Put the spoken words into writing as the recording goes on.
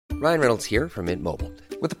Ryan Reynolds here from Mint Mobile.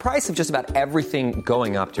 With the price of just about everything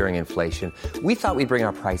going up during inflation, we thought we'd bring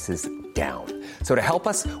our prices down. So to help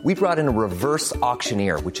us, we brought in a reverse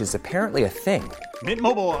auctioneer, which is apparently a thing. Mint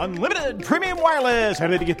Mobile Unlimited Premium Wireless. How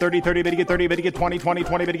to get 30, 30, bit to get 30, bit to get 20, 20,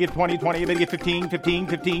 20, bit to get 20, 20, bit to get 15, 15,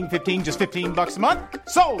 15, 15, just $15 a month?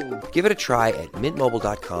 Sold! Give it a try at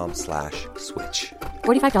mintmobile.com/switch.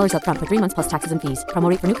 $45 up front for 3 months plus taxes and fees. Promo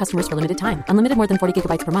rate for new customers for limited time. Unlimited more than 40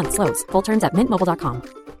 gigabytes per month. Slows full terms at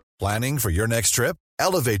mintmobile.com. Planning for your next trip?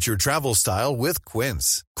 Elevate your travel style with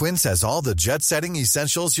Quince. Quince has all the jet-setting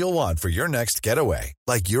essentials you'll want for your next getaway,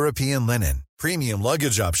 like European linen, premium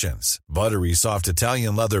luggage options, buttery soft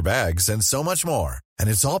Italian leather bags, and so much more. And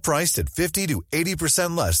it's all priced at 50 to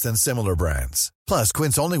 80% less than similar brands. Plus,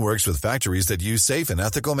 Quince only works with factories that use safe and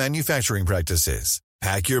ethical manufacturing practices.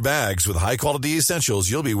 Pack your bags with high-quality essentials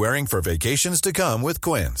you'll be wearing for vacations to come with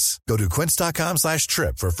Quince. Go to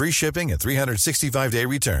quince.com/trip for free shipping and 365-day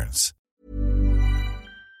returns.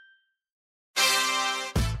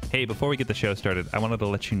 Hey, before we get the show started, I wanted to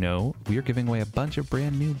let you know we are giving away a bunch of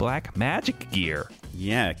brand new Blackmagic gear.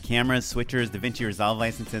 Yeah, cameras, switchers, DaVinci Resolve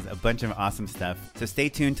licenses, a bunch of awesome stuff. So stay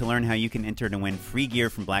tuned to learn how you can enter to win free gear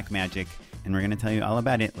from Blackmagic, and we're going to tell you all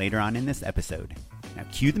about it later on in this episode. Now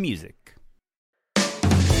cue the music.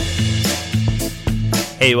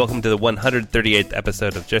 Hey, welcome to the 138th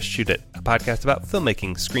episode of Just Shoot It, a podcast about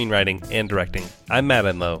filmmaking, screenwriting, and directing. I'm Matt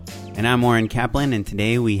Enlow. And I'm Warren Kaplan, and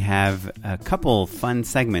today we have a couple fun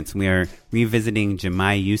segments. We are revisiting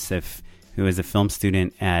Jemai Yusuf, who is a film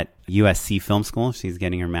student at USC Film School. She's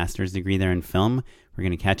getting her master's degree there in film. We're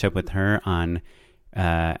going to catch up with her on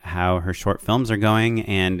how her short films are going,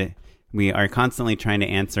 and we are constantly trying to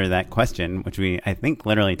answer that question, which I think,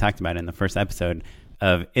 literally talked about in the first episode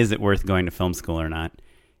of, is it worth going to film school or not?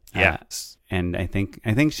 Yes. And I think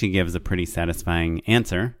she gives a pretty satisfying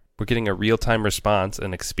answer. We're getting a real-time response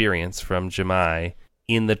and experience from Jemai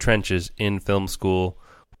in the trenches in film school.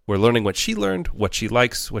 We're learning what she learned, what she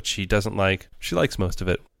likes, what she doesn't like. She likes most of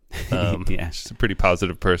it. Yeah. She's a pretty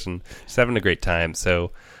positive person. She's having a great time.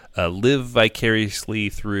 So live vicariously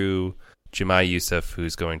through Jemai Yusuf,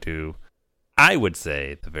 who's going to, I would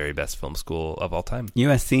say, the very best film school of all time.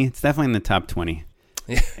 USC, it's definitely in the top 20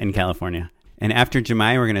 in California. And after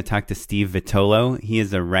Jemai, we're going to talk to Steve Vitolo. He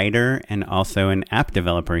is a writer and also an app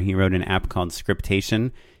developer. He wrote an app called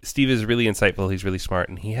Scriptation. Steve is really insightful. He's really smart.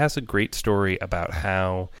 And he has a great story about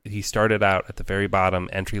how he started out at the very bottom,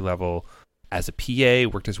 entry level, as a PA,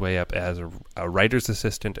 worked his way up as a writer's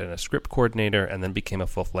assistant and a script coordinator, and then became a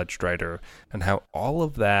full-fledged writer. And how all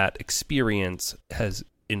of that experience has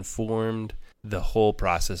informed the whole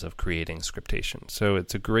process of creating Scriptation. So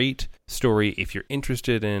it's a great story if you're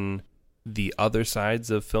interested in the other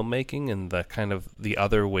sides of filmmaking and the kind of the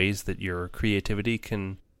other ways that your creativity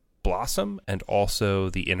can blossom, and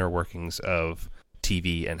also the inner workings of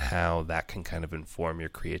TV and how that can kind of inform your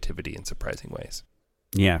creativity in surprising ways.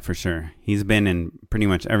 Yeah, for sure. He's been in pretty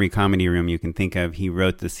much every comedy room you can think of. He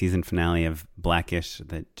wrote the season finale of Blackish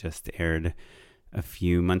that just aired a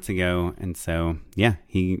few months ago. And so, yeah,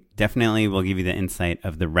 he definitely will give you the insight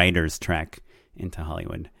of the writer's track into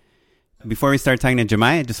Hollywood. Before we start talking to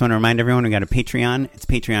Jemai, I just want to remind everyone we got a Patreon. It's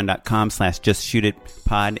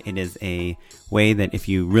patreon.com/justshootitpod. It is a way that if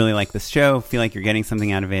you really like this show, feel like you're getting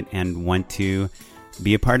something out of it, and want to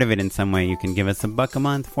be a part of it in some way, you can give us $1 a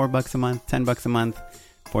month, $4 a month, $10 a month,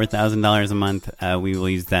 $4,000 a month. We will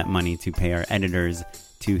use that money to pay our editors,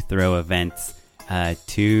 to throw events,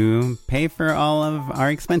 to pay for all of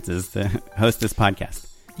our expenses to host this podcast.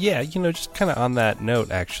 Yeah, just kind of on that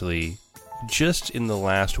note, actually, just in the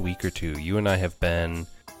last week or two, you and I have been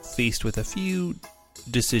faced with a few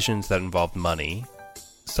decisions that involved money.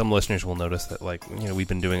 Some listeners will notice that, we've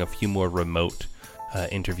been doing a few more remote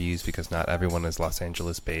interviews because not everyone is Los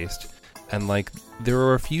Angeles based. And there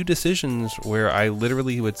are a few decisions where I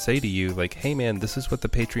literally would say to you, hey man, this is what the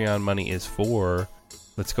Patreon money is for.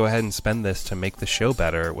 Let's go ahead and spend this to make the show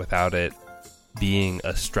better without it being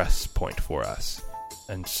a stress point for us.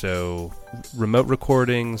 And so remote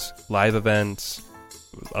recordings, live events,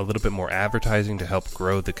 a little bit more advertising to help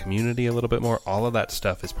grow the community a little bit more, all of that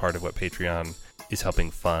stuff is part of what Patreon is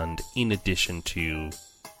helping fund, in addition to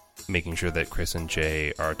making sure that Chris and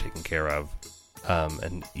Jay are taken care of.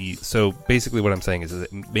 So basically what I'm saying is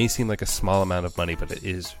that it may seem like a small amount of money, but it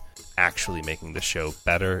is actually making the show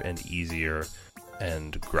better and easier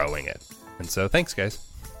and growing it. And so thanks, guys.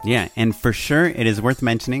 Yeah, and for sure, it is worth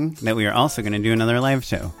mentioning that we are also going to do another live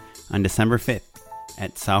show on December 5th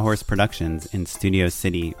at Sawhorse Productions in Studio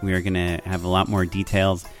City. We are going to have a lot more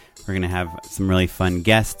details. We're going to have some really fun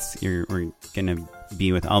guests. We're going to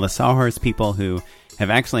be with all the Sawhorse people who have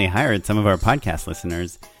actually hired some of our podcast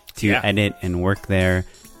listeners to edit and work there.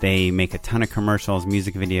 They make a ton of commercials,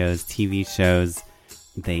 music videos, TV shows.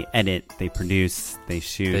 They edit, they produce, they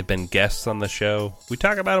shoot. They've been guests on the show. We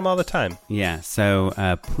talk about them all the time. Yeah,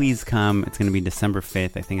 so please come. It's going to be December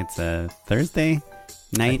 5th. I think it's a Thursday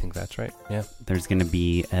night. I think that's right, yeah. There's going to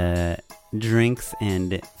be drinks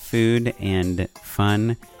and food and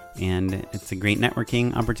fun, and it's a great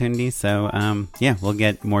networking opportunity. So, we'll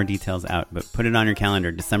get more details out. But put it on your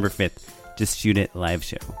calendar, December 5th. Just Shoot It live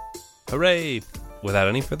show. Hooray! Without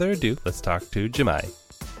any further ado, let's talk to Jemai.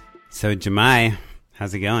 So, Jemai,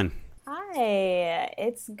 how's it going? Hi,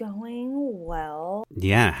 it's going well.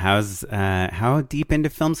 Yeah, how deep into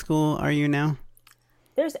film school are you now?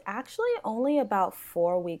 There's actually only about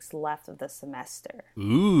 4 weeks left of the semester.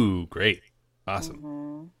 Ooh, great. Awesome.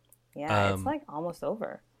 Mm-hmm. Yeah, it's like almost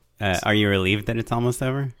over. Are you relieved that it's almost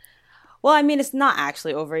over? Well, I mean, it's not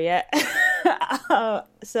actually over yet.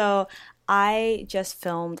 So I just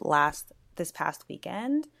filmed this past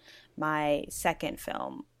weekend, my second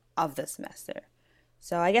film of the semester.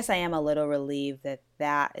 So I guess I am a little relieved that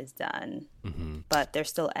that is done, but they're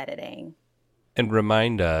still editing. And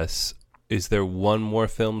remind us, is there one more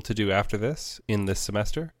film to do after this in this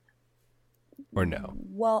semester? Or no?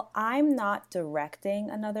 Well, I'm not directing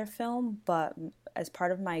another film, but as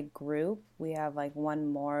part of my group, we have like one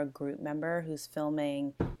more group member who's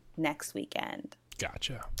filming next weekend.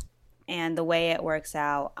 Gotcha. And the way it works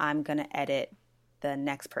out, I'm going to edit the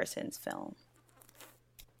next person's film.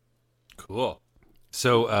 Cool.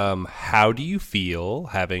 So how do you feel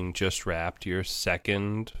having just wrapped your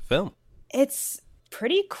second film? It's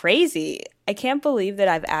pretty crazy. I can't believe that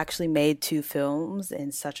I've actually made 2 films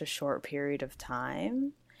in such a short period of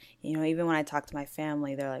time. You know, even when I talk to my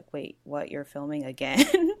family, they're like, wait, what, you're filming again?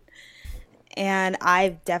 And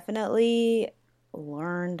I've definitely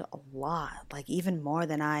learned a lot, like even more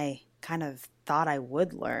than I kind of thought I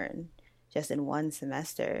would learn just in one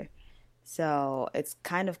semester. So it's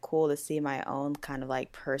kind of cool to see my own kind of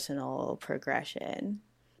like personal progression.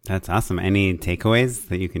 That's awesome. Any takeaways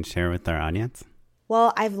that you can share with our audience?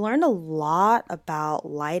 Well, I've learned a lot about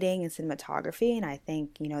lighting and cinematography, and I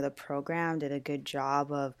think, you know, the program did a good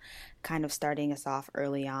job of kind of starting us off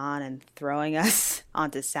early on and throwing us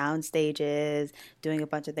onto sound stages, doing a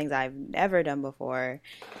bunch of things I've never done before.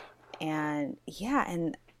 And yeah,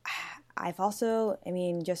 and I've also, I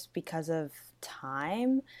mean, just because of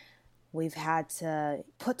time, we've had to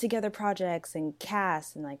put together projects and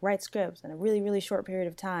cast and like write scripts in a really, really short period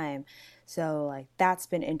of time. So like that's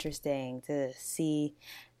been interesting to see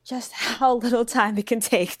just how little time it can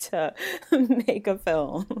take to make a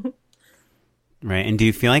film. Right. And do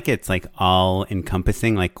you feel like it's like all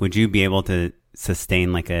encompassing? Like, would you be able to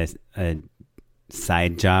sustain like a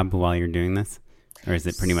side job while you're doing this? Or is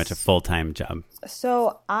it pretty much a full-time job?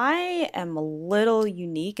 So I am a little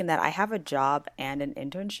unique in that I have a job and an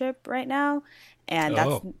internship right now, and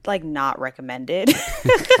that's like not recommended.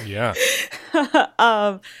 Yeah.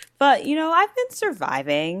 But you know, I've been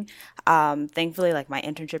surviving. Thankfully, like my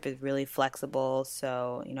internship is really flexible,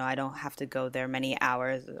 so you know, I don't have to go there many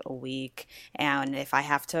hours a week. And if I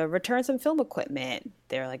have to return some film equipment,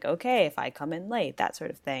 they're like, okay, if I come in late, that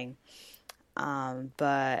sort of thing.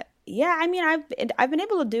 But yeah, I mean, I've been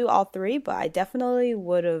able to do all 3, but I definitely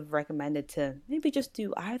would have recommended to maybe just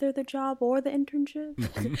do either the job or the internship.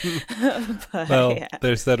 But, well, yeah.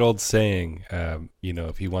 There's that old saying, you know,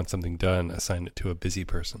 if you want something done, assign it to a busy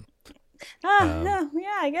person. No,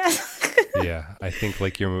 yeah, I guess. Yeah, I think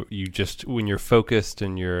like you just when you're focused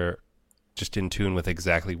and you're just in tune with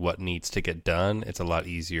exactly what needs to get done, it's a lot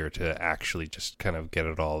easier to actually just kind of get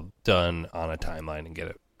it all done on a timeline and get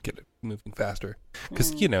it moving faster.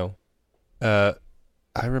 Because, you know, I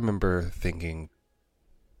remember thinking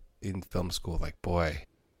in film school, like, boy,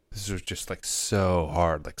 this was just like so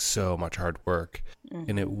hard, like so much hard work.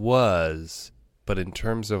 And it was, but in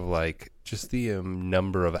terms of like just the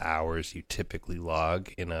number of hours you typically log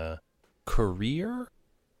in a career,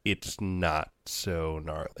 it's not so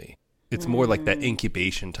gnarly. It's more like that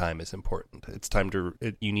incubation time is important. It's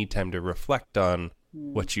you need time to reflect on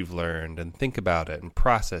what you've learned and think about it and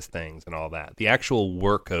process things and all that. The actual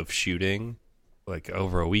work of shooting, like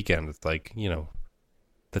over a weekend, it's like, you know,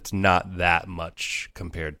 that's not that much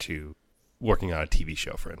compared to working on a TV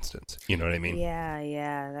show, for instance. You know what I mean?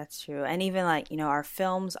 Yeah, that's true. And even like, you know, our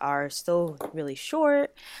films are still really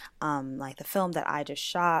short. Like the film that I just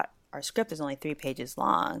shot, our script is only 3 pages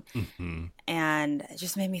long. And it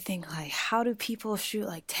just made me think, like, how do people shoot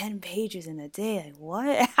like 10 pages in a day? Like,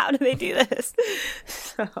 what? How do they do this?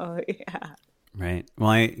 So, yeah. Right.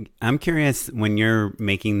 Well, I'm curious, when you're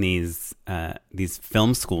making these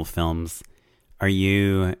film school films, are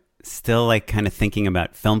you still like kind of thinking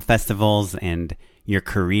about film festivals and your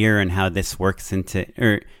career and how this works into,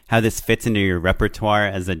 or how this fits into your repertoire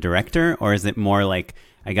as a director? Or is it more like,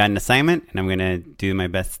 I got an assignment and I'm going to do my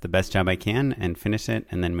best, the best job I can and finish it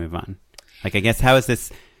and then move on? Like, I guess, how is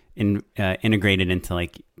this integrated into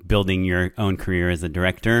like building your own career as a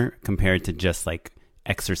director compared to just like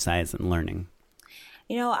exercise and learning?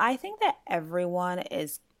 I think that everyone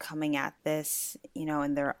is coming at this,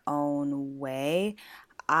 in their own way.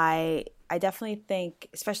 I definitely think,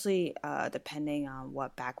 especially depending on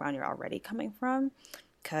what background you're already coming from,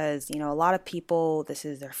 because, a lot of people, this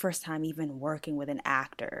is their first time even working with an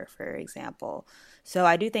actor, for example. So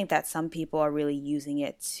I do think that some people are really using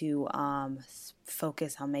it to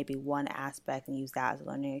focus on maybe one aspect and use that as a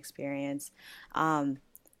learning experience.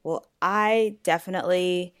 Well, I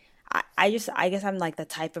definitely... I guess I'm like the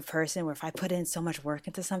type of person where if I put in so much work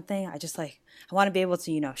into something, I want to be able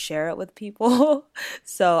to, share it with people.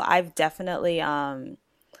 So I've definitely,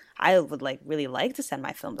 I would really like to send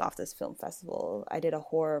my films off this film festival. I did a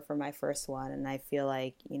horror for my first one, and I feel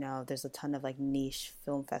like, there's a ton of niche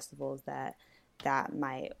film festivals that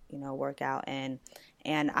might, work out in.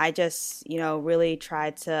 And I just, really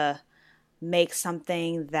tried to make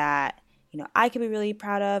something that, I could be really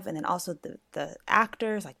proud of. And then also the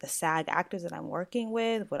actors, like the SAG actors that I'm working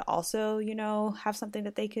with, would also, have something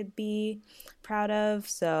that they could be proud of.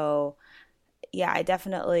 So yeah, I've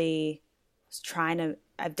definitely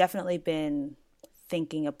been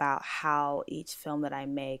thinking about how each film that I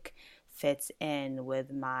make fits in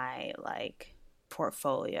with my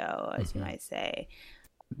portfolio, as you might say.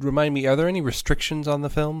 Remind me, are there any restrictions on the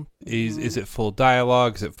film? Is it full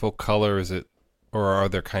dialogue? Is it full color? Or are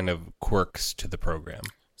there kind of quirks to the program?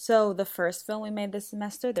 So the first film we made this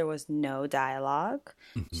semester, there was no dialogue,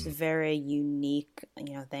 which is a very unique,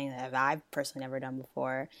 thing that I've personally never done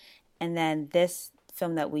before. And then this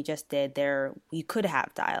film that we just did, you could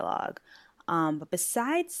have dialogue. But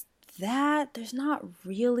besides that, there's not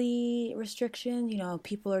really restrictions.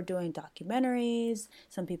 People are doing documentaries.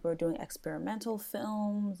 Some people are doing experimental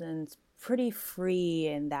films, and it's pretty free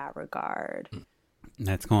in that regard.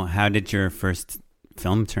 That's cool. How did your first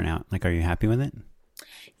film turn out? Are you happy with it?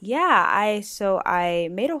 Yeah, I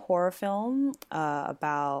made a horror film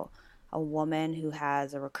about a woman who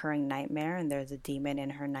has a recurring nightmare, and there's a demon in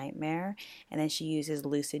her nightmare, and then she uses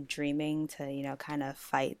lucid dreaming to, kind of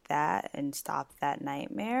fight that and stop that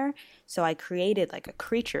nightmare. So I created a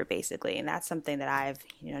creature basically, and that's something that I've,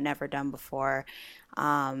 never done before.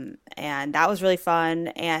 And that was really fun.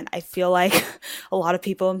 And I feel like a lot of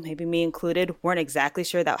people, maybe me included, weren't exactly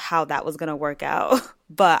sure how that was going to work out.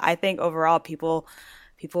 But I think overall people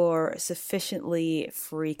are sufficiently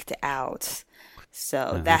freaked out.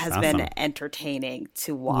 So that has been entertaining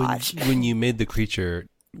to watch. When you made the creature,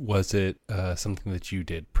 was it something that you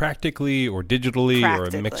did practically or digitally or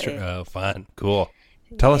a mixture? Oh, fun. Cool.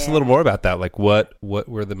 Tell us a little more about that. What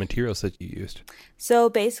were the materials that you used? So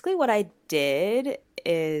basically what I did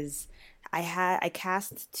is I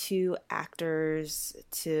cast two actors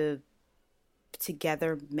to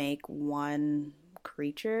together make one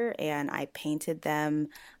creature, and I painted them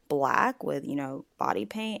black with, body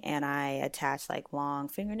paint, and I attached long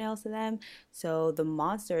fingernails to them. So the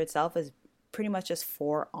monster itself is pretty much just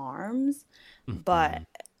 4 arms, but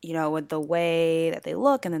with the way that they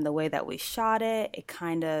look and then the way that we shot it, it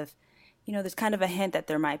kind of, there's kind of a hint that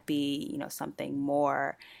there might be, something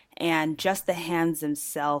more. And just the hands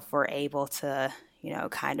themselves were able to,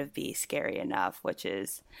 kind of be scary enough, which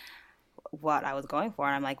is what I was going for.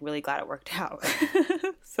 And I'm really glad it worked out.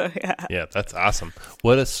 So, yeah. Yeah, that's awesome.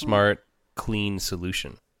 What a smart, clean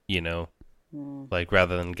solution,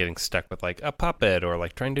 rather than getting stuck with a puppet or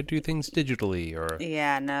trying to do things digitally or.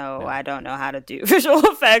 Yeah, no, I don't know how to do visual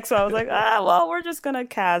effects. So I was we're just going to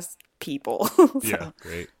cast people. So. Yeah,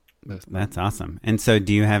 great. That's awesome. And so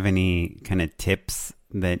do you have any kind of tips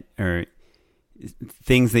or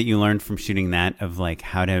things that you learned from shooting that of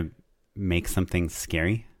how to make something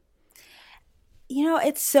scary?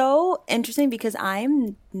 It's so interesting because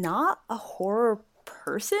I'm not a horror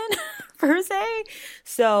person per se.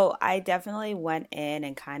 So I definitely went in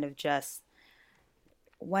and kind of just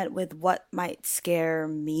went with what might scare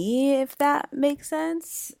me, if that makes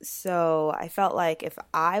sense. So I felt like if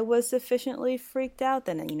I was sufficiently freaked out,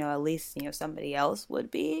 then, at least, somebody else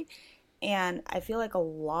would be. And I feel like a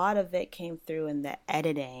lot of it came through in the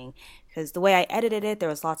editing, because the way I edited it, there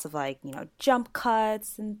was lots of jump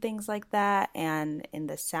cuts and things like that. And in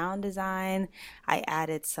the sound design, I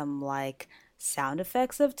added some sound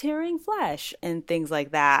effects of tearing flesh and things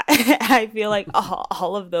like that. I feel like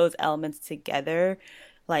all of those elements together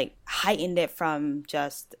heightened it from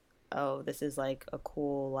just oh, this is like a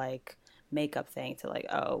cool like makeup thing, to like,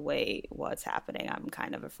 oh wait, what's happening? I'm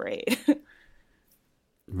kind of afraid.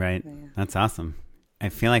 Right. That's awesome. I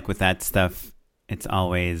feel like with that stuff, it's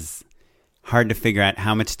always hard to figure out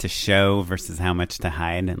how much to show versus how much to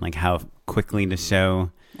hide, and like how quickly to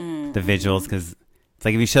show the visuals, because it's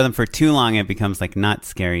like if you show them for too long, it becomes like not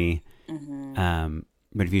scary.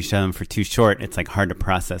 But if you show them for too short, it's like hard to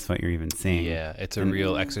process what you're even seeing. Yeah, it's a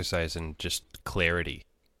real exercise in just clarity.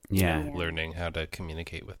 Yeah. Learning how to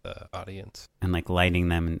communicate with the audience. And like lighting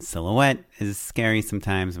them in silhouette is scary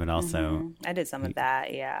sometimes, but also I did some of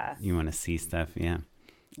that, yeah. you want to see stuff, yeah.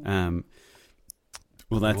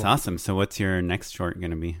 Well, that's awesome. So what's your next short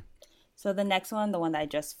going to be? So the next one, the one that I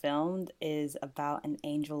just filmed, is about an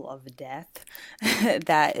angel of death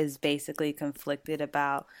that is basically conflicted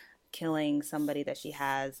about killing somebody that she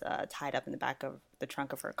has tied up in the back of the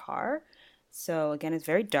trunk of her car. So again, it's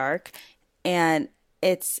very dark. And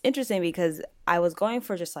it's interesting because I was going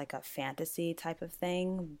for just like a fantasy type of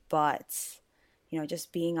thing, but you know,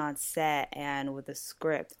 just being on set and with the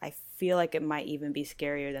script, I feel like it might even be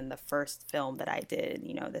scarier than the first film that I did,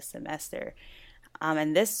 you know, this semester.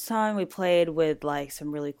 And this time we played with like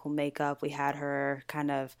some really cool makeup. We had her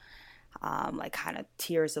kind of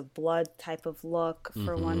tears of blood type of look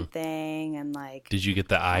for one thing, and like, did you get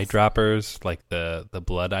the eyedroppers, like the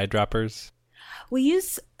blood eyedroppers?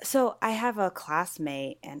 So I have a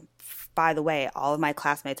classmate, and by the way, all of my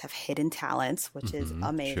classmates have hidden talents, which is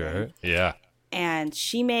amazing. Sure. Yeah. And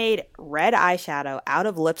she made red eyeshadow out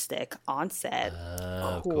of lipstick on set.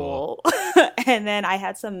 Cool. And then I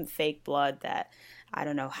had some fake blood that I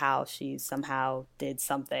don't know how she somehow did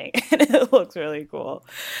something, and it looks really cool.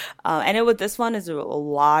 And this one is a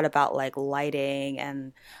lot about like lighting,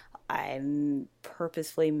 and I'm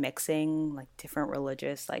purposefully mixing like different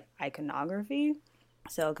religious like iconography.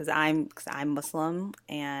 So because I'm Muslim,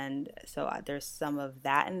 and so there's some of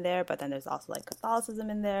that in there, but then there's also like Catholicism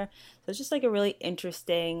in there. So it's just like a really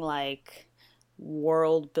interesting like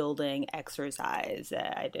world building exercise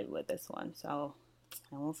that I did with this one. So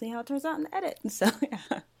and we'll see how it turns out in the edit. So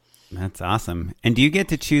yeah. That's awesome. And do you get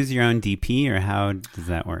to choose your own DP, or how does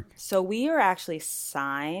that work? So we are actually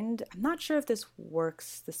signed. I'm not sure if this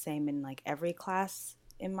works the same in like every class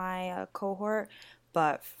in my cohort,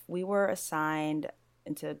 but we were assigned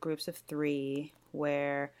into groups of 3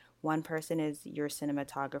 where one person is your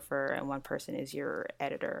cinematographer and one person is your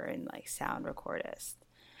editor and like sound recordist.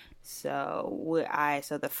 So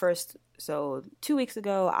 2 weeks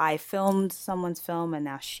ago I filmed someone's film, and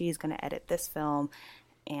now she's going to edit this film,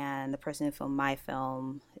 and the person who filmed my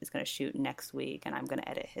film is going to shoot next week, and I'm going to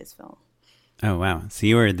edit his film. Oh wow! So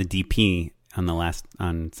you were the DP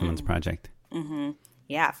on someone's project.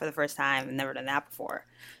 Yeah, for the first time. I've never done that before.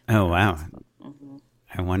 Oh wow!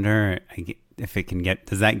 I wonder if it can get.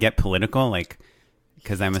 Does that get political? Like,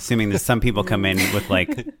 because I'm assuming there's some people come in with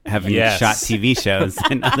like having shot TV shows,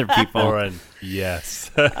 and other people. Lauren,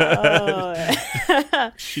 yes.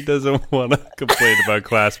 She doesn't want to complain about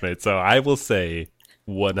classmates, so I will say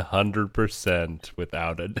 100%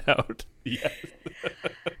 without a doubt. Yes.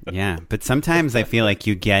 Yeah, but sometimes I feel like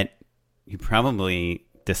you probably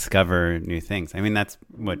discover new things. I mean, that's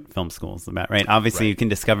what film school is about, right? Obviously, you can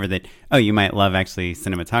discover that, you might love actually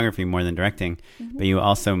cinematography more than directing, but you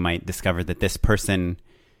also might discover that this person,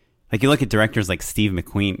 like you look at directors like Steve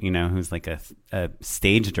McQueen, you know, who's like a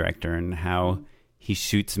stage director, and how he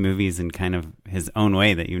shoots movies in kind of his own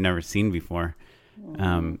way that you've never seen before.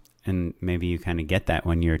 And maybe you kind of get that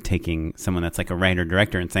when you're taking someone that's like a writer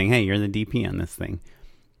director and saying, hey, you're the DP on this thing,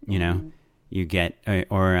 you know, you get,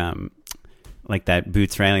 like that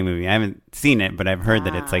Boots Riley movie. I haven't seen it, but I've heard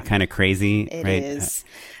that it's like kind of crazy. It right? is.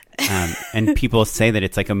 And people say that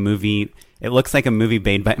it's like a movie. It looks like a movie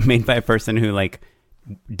made by a person who like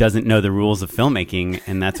doesn't know the rules of filmmaking,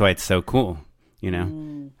 and that's why it's so cool, you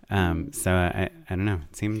know? So I don't know.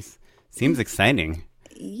 It seems exciting.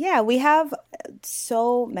 Yeah, we have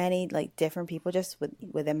so many like different people just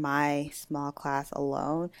within my small class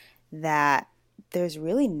alone that there's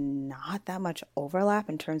really not that much overlap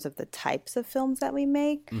in terms of the types of films that we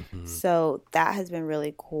make. So that has been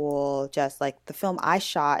really cool. Just like the film I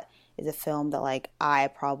shot is a film that like I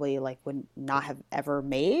probably like would not have ever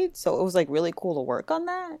made. So it was like really cool to work on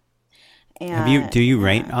that. And do you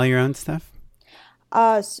write all your own stuff?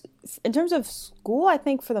 In terms of school, I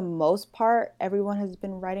think for the most part, everyone has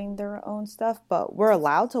been writing their own stuff, but we're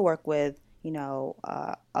allowed to work with, you know,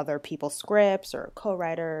 other people's scripts or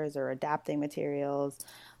co-writers or adapting materials.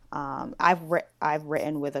 I've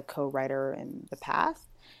written with a co-writer in the past,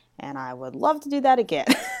 and I would love to do that again.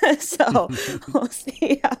 So we'll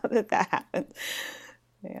see how that happens.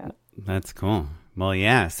 Yeah. That's cool. Well,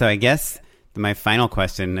 yeah. So I guess my final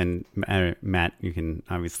question, and Matt, you can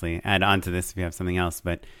obviously add on to this if you have something else,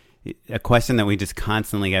 but a question that we just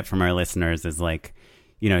constantly get from our listeners is like,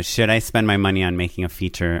 should I spend my money on making a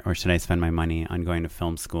feature or should I spend my money on going to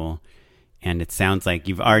film school? And it sounds like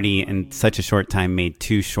you've already in such a short time made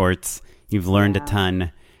 2 shorts. You've learned a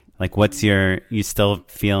ton. Like you still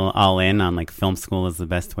feel all in on like film school is the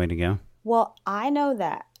best way to go? Well, I know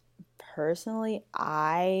that personally,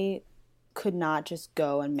 I could not just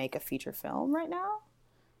go and make a feature film right now.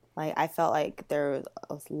 Like, I felt like there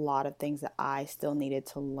was a lot of things that I still needed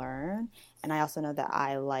to learn. And I also know that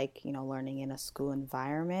I like, learning in a school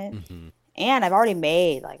environment. Mm-hmm. And I've already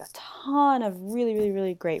made like a ton of really, really,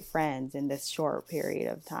 really great friends in this short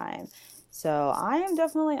period of time. So I am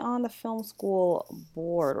definitely on the film school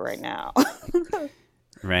board right now.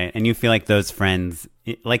 Right. And you feel like those friends,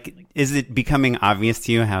 like, is it becoming obvious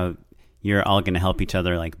to you how you're all going to help each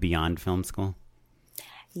other like beyond film school?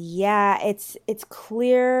 Yeah, it's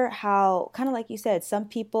clear how, kind of like you said, some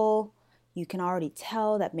people you can already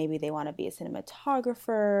tell that maybe they want to be a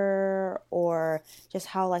cinematographer, or just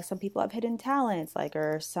how like some people have hidden talents, like,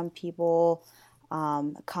 or some people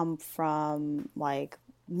come from like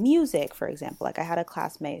music, for example. Like I had a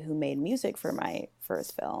classmate who made music for my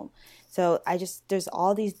first film. So there's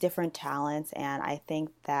all these different talents, and I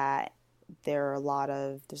think that there's a lot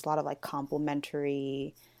of like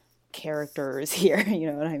complementary characters here, you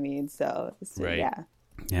know what I mean? So right.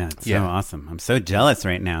 Yeah, it's so awesome. I'm so jealous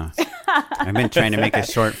right now. I've been trying to make a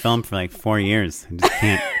short film for like 4 years. I just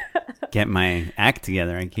can't get my act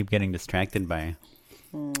together. I keep getting distracted by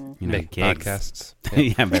gigs. Podcasts.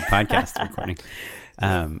 Yeah, by podcast recording.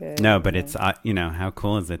 No, but it's how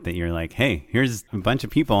cool is it that you're like, hey, here's a bunch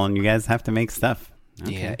of people and you guys have to make stuff.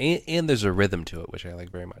 Okay. Yeah, and there's a rhythm to it, which I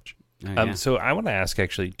like very much. Oh, yeah. So I want to ask,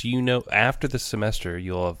 actually, do you know after the semester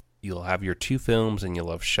you'll have your 2 films and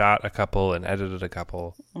you'll have shot a couple and edited a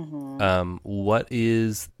couple? Mm-hmm. What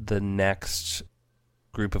is the next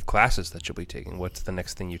group of classes that you'll be taking? What's the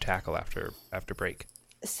next thing you tackle after break?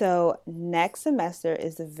 So next semester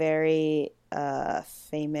is a very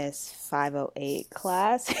famous 508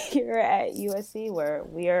 class here at USC, where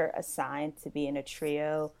we are assigned to be in a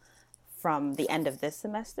trio from the end of this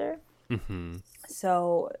semester. Mm-hmm.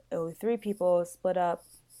 So 3 people split up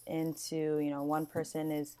into, one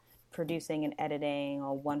person is producing and editing,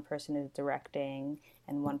 or one person is directing,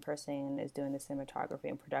 and one person is doing the cinematography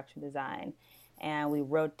and production design. And we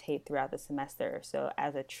rotate throughout the semester. So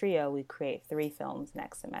as a trio, we create 3 films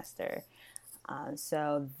next semester.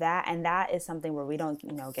 So that is something where we don't,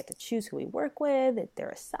 get to choose who we work with. They're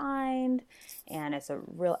assigned, and it's a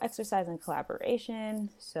real exercise in collaboration.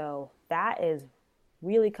 So that is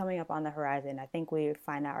really coming up on the horizon. I think we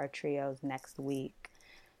find out our trios next week.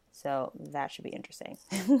 So that should be interesting.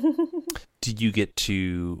 Did you get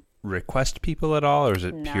to request people at all, or is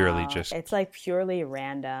it purely just... It's like purely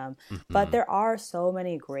random. Mm-hmm. But there are so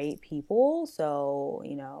many great people. So,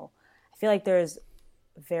 I feel like there's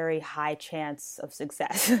very high chance of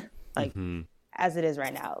success, like as it is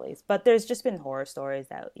right now, at least. But there's just been horror stories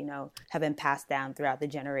that, have been passed down throughout the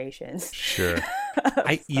generations. Sure.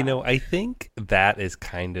 I think that is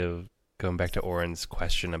kind of going back to Oren's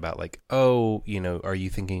question about like, are you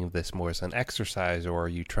thinking of this more as an exercise, or are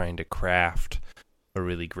you trying to craft a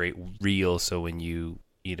really great reel so when you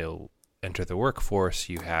enter the workforce,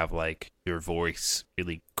 you have like your voice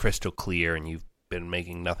really crystal clear and you've been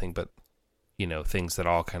making nothing but things that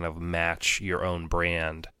all kind of match your own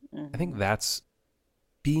brand. Mm-hmm. I think that's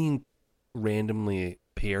being randomly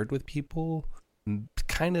paired with people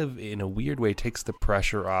kind of in a weird way takes the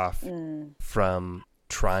pressure off from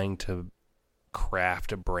trying to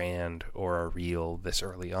craft a brand or a reel this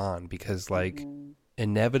early on, because like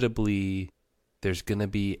inevitably there's going to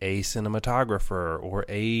be a cinematographer or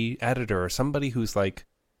a editor or somebody who's like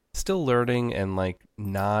still learning and like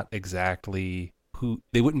not exactly who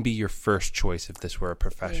they wouldn't be your first choice if this were a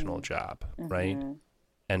professional job, right?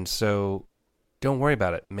 And so don't worry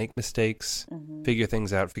about it. Make mistakes, figure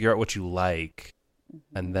things out, figure out what you like,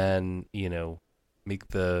 and then, make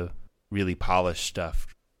the really polished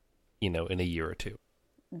stuff, in a year or 2.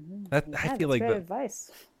 I feel like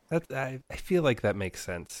advice. I feel like that makes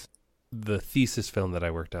sense. The thesis film that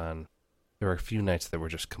I worked on, there were a few nights that were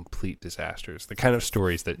just complete disasters. The kind of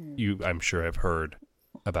stories that you, I'm sure, have heard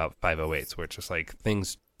about 508s, where it's just like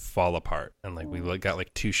things fall apart, and like we got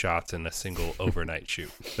like 2 shots in a single overnight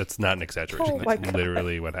shoot. That's not an exaggeration. That's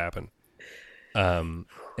literally what happened. And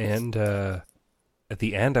at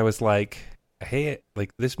the end, I was like, hey,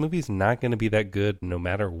 like this movie's not going to be that good no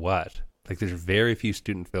matter what. Like there's very few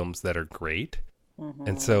student films that are great.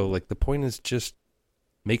 And so like the point is just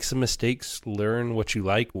make some mistakes, learn what you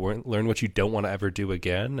like, learn what you don't want to ever do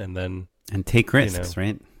again, and take risks,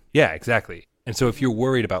 right? Yeah, exactly. And so if you're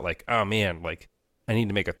worried about like, oh man, like I need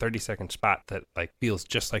to make a 30-second spot that like feels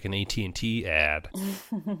just like an AT&T ad,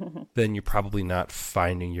 then you're probably not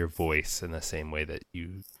finding your voice in the same way that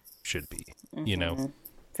you should be, you know?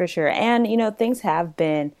 For sure. And, things have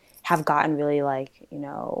gotten really like,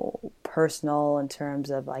 personal in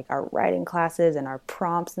terms of like our writing classes and our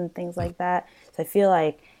prompts and things like that. So I feel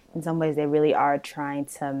like in some ways they really are trying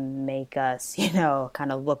to make us,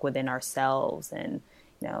 kind of look within ourselves and,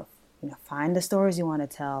 find the stories you want to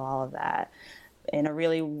tell, all of that in a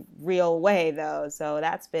really real way though. So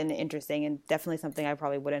that's been interesting and definitely something I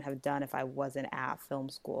probably wouldn't have done if I wasn't at film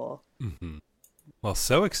school. Mm-hmm. Well,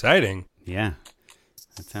 so exciting. Yeah.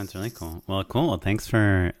 That sounds really cool. Well, cool. Well, thanks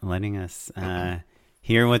for letting us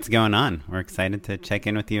hear what's going on. We're excited to check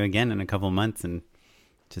in with you again in a couple months and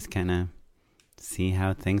just kind of see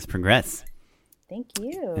how things progress. Thank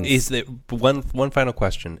you. And is there one final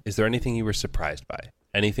question? Is there anything you were surprised by?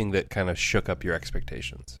 Anything that kind of shook up your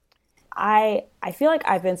expectations? I feel like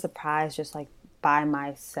I've been surprised just like by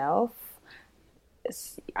myself.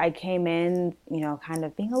 I came in, kind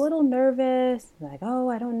of being a little nervous, like, oh,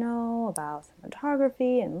 I don't know about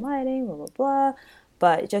cinematography and lighting, blah, blah, blah.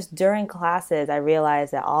 But just during classes, I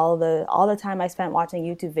realized that all the time I spent watching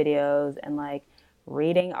YouTube videos and like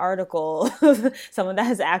reading articles, some of that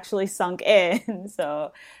has actually sunk in.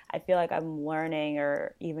 So I feel like I'm learning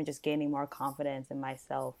or even just gaining more confidence in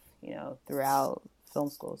myself, throughout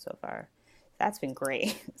film school so far. That's been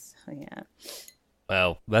great. So, yeah.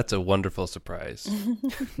 Well, that's a wonderful surprise.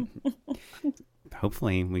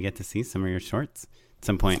 Hopefully we get to see some of your shorts at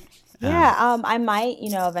some point. Yeah, I might,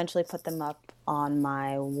 eventually put them up on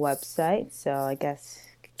my website. So I guess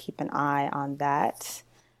keep an eye on that.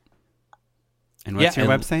 And what's your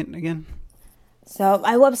website again? So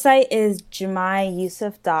my website is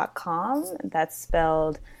JumaiYusuf.com. That's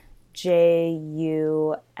spelled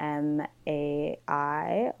JumaiYusuf.com.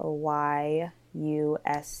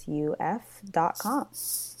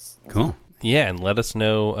 Cool. Yeah, and let us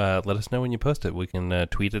know when you post it. We can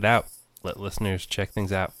tweet it out. Let listeners check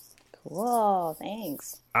things out. Cool.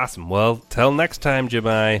 Thanks. Awesome. Well, till next time,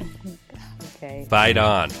 Jemai. Okay. Fight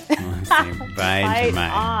on. Bye,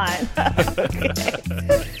 Jemai.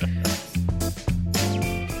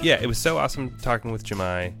 Yeah, it was so awesome talking with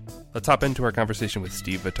Jemai. Let's hop into our conversation with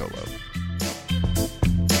Steve Vitolo.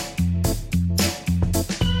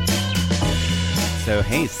 So,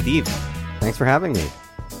 hey, Steve. Thanks for having me.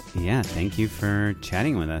 Yeah, thank you for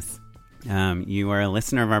chatting with us. You are a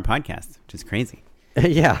listener of our podcast, which is crazy.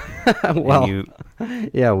 Yeah. Well,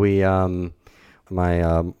 we,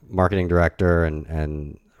 my marketing director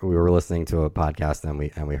and we were listening to a podcast and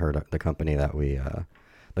we heard the company that the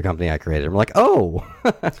company I created. And we're like, oh,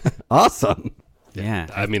 awesome. Yeah.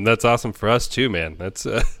 I mean, that's awesome for us too, man. That's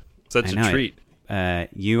such a treat.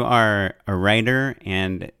 You are a writer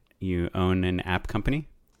and you own an app company?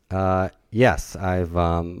 Yes. I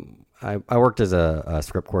worked as a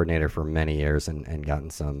script coordinator for many years and gotten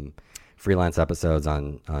some freelance episodes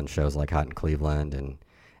on shows like Hot in Cleveland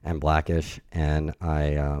and Blackish. And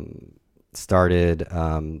I started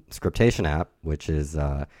Scriptation app, which is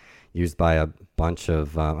used by a bunch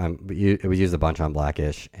of it was used a bunch on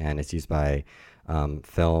Blackish, and it's used by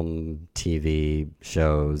film, TV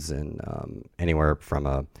shows, and anywhere from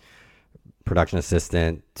a production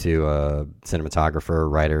assistant to a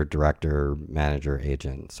cinematographer, writer, director, manager,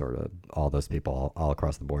 agent, sort of all those people all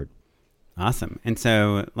across the board. Awesome. And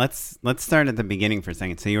so let's start at the beginning for a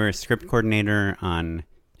second. So you were a script coordinator on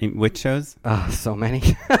which shows? So many.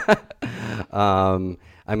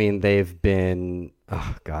 I mean, they've been,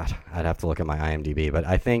 oh God, I'd have to look at my IMDb, but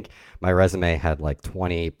I think my resume had like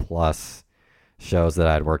 20 plus shows that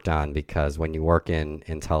I'd worked on, because when you work in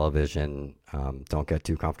television, don't get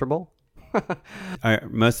too comfortable. Are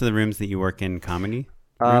most of the rooms that you work in comedy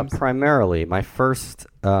rooms? Primarily. My first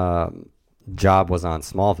job was on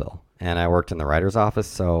Smallville, and I worked in the writer's office,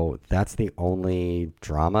 so that's the only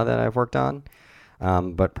drama that I've worked on.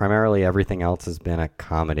 But primarily everything else has been a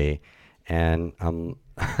comedy, and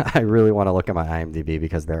I really want to look at my IMDb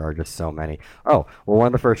because there are just so many. Oh, well, one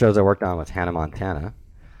of the first shows I worked on was Hannah Montana.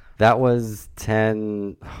 That was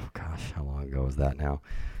 10, oh gosh, how long ago was that now?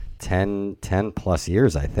 10 plus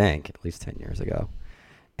years, I think, at least 10 years ago.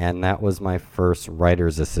 And that was my first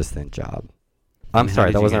writer's assistant job. I'm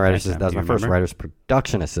sorry, that wasn't a writer's assistant. That was my first writer's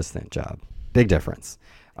production assistant job. Big difference.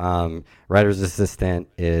 Writer's assistant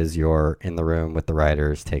is you're in the room with the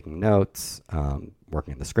writers taking notes,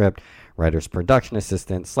 working the script. Writer's production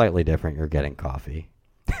assistant, slightly different. You're getting coffee.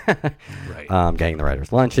 Right. Getting the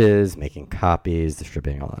writers' lunches, making copies,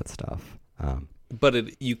 distributing all that stuff.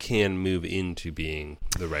 But you can move into being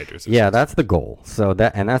the writer's Yeah, assistant. that's the goal. So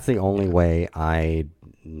that's the only way I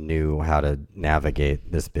knew how to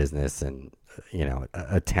navigate this business and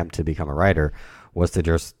attempt to become a writer was to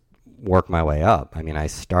just work my way up. I mean, I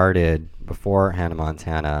started before Hannah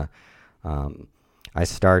Montana. I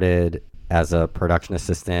started as a production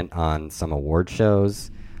assistant on some award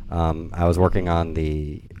shows. I was working on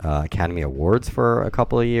the Academy Awards for a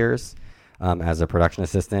couple of years as a production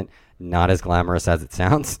assistant. Not as glamorous as it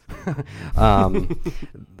sounds.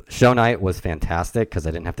 Show night was fantastic because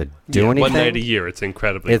I didn't have to do anything. 1 night a year, it's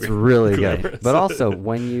incredibly It's really glamorous. good. But also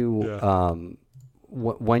when you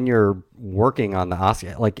when you're working on the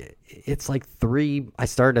Oscar, like it's like I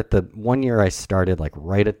started at the 1 year I started like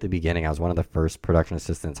right at the beginning. I was one of the first production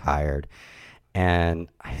assistants hired. And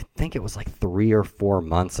I think it was like 3 or 4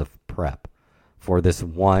 months of prep for this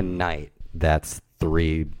one night that's a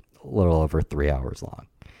little over 3 hours long.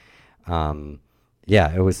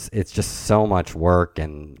 It's just so much work,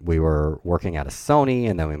 and we were working at a Sony,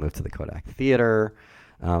 and then we moved to the Kodak Theater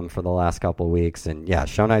for the last couple of weeks. And yeah,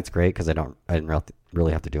 show night's great because I didn't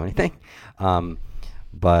really have to do anything. That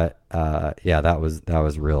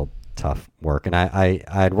was real tough work. And I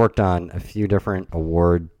had worked on a few different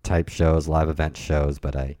award type shows, live event shows,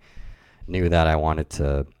 but I knew that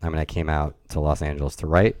I came out to Los Angeles to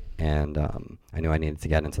write, and I knew I needed to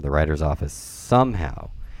get into the writer's office somehow.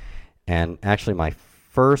 And actually my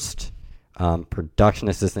first production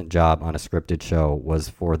assistant job on a scripted show was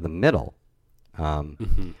for The Middle. Oh,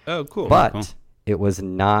 cool. But Cool. it was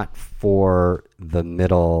not for The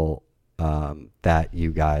Middle that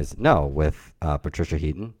you guys know with Patricia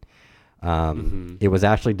Heaton. It was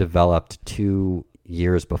actually developed 2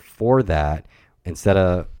 years before that. Instead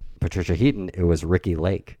of Patricia Heaton, it was Ricky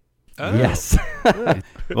Lake. Oh. Yes.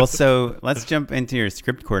 Well, so let's jump into your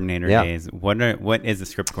script coordinator Yeah. days. What is a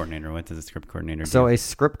script coordinator? What does a script coordinator So do? a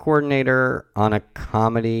script coordinator on a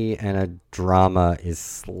comedy and a drama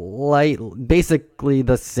is basically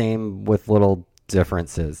the same with little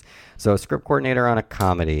differences. So a script coordinator on a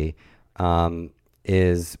comedy your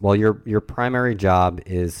primary job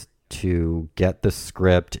is to get the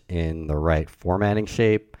script in the right formatting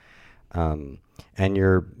shape, and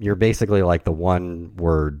you're basically like the one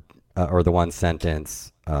word or the one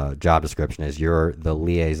sentence job description is you're the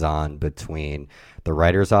liaison between the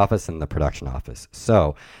writer's office and the production office.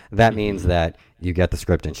 So that means that you get the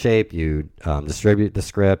script in shape, you distribute the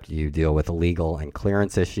script, you deal with legal and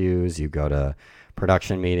clearance issues, you go to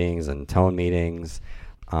production meetings and tone meetings,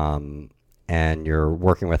 and you're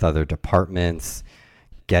working with other departments,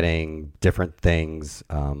 getting different things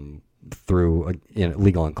through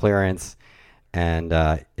legal and clearance. And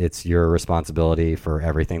it's your responsibility for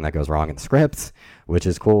everything that goes wrong in the scripts, which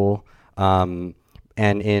is cool. And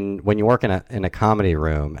when you work in a comedy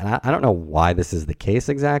room, and I don't know why this is the case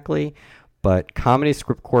exactly, but comedy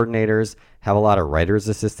script coordinators have a lot of writer's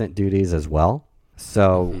assistant duties as well.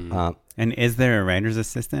 So And is there a writer's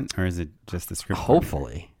assistant, or is it just a script coordinator?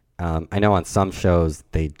 hopefully, I know on some shows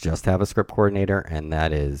they just have a script coordinator, and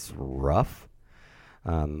that is rough.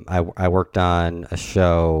 I worked on a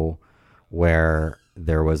show where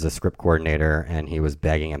there was a script coordinator and he was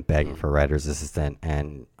begging and begging for a writer's assistant.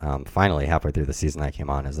 And finally, halfway through the season, I came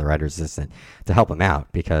on as the writer's assistant to help him out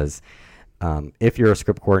because if you're a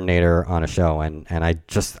script coordinator on a show, and I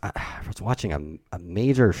was watching a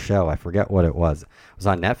major show, I forget what it was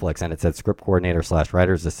on Netflix, and it said script coordinator /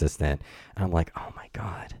 writer's assistant. And I'm like, oh my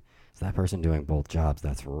God, is that person doing both jobs?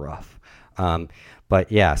 That's rough. But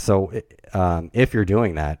yeah, so if you're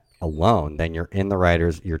doing that alone, then you're in the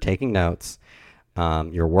writers, you're taking notes,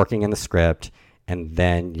 you're working in the script, and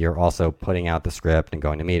then you're also putting out the script and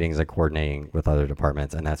going to meetings and coordinating with other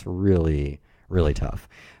departments, and that's really, really tough.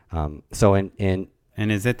 So in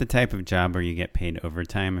And is it the type of job where you get paid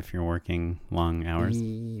overtime if you're working long hours?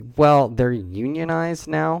 well, they're unionized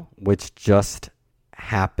now, which just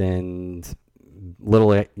happened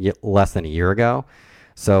little less than a year ago.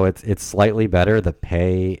 So it's slightly better. The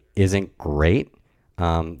pay isn't great.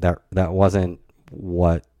 That wasn't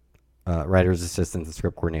what writers, assistants, and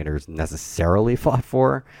script coordinators necessarily fought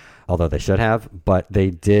for, although they should have. But they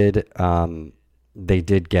did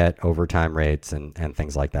get overtime rates and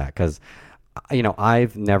things like that. Because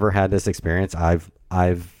I've never had this experience.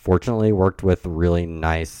 I've fortunately worked with really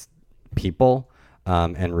nice people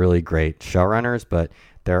and really great showrunners, but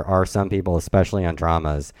there are some people, especially on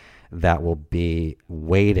dramas, that will be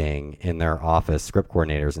waiting in their office, script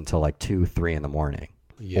coordinators, until like 2-3 in the morning.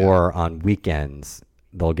 Yeah. Or on weekends,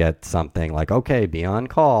 they'll get something like, okay, be on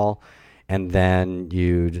call. And then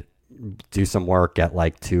you'd do some work at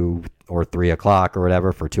like 2 or 3 o'clock or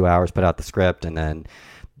whatever for 2 hours, put out the script, and then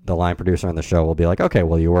the line producer on the show will be like, okay,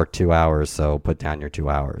 well, you worked 2 hours, so put down your 2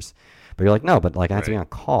 hours. But you're like, no, but like I have to be on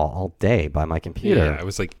call all day by my computer. Yeah, I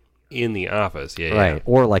was like in the office. Yeah, right. Yeah.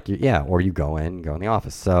 Or like or you go in the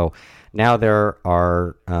office. So now there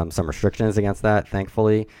are some restrictions against that,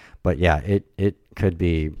 thankfully. But yeah, it could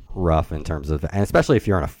be rough in terms of, and especially if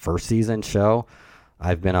you're on a first season show.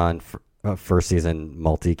 I've been on first season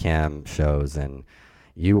multicam shows, and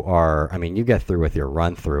you get through with your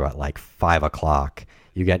run through at like 5 o'clock.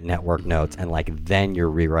 You get network notes, and like then you're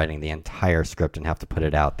rewriting the entire script and have to put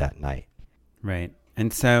it out that night. Right.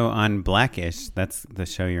 And so on Blackish, that's the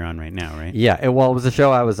show you're on right now, right? Yeah. It was a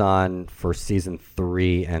show I was on for season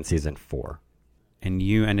 3 and season 4. And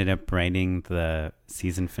you ended up writing the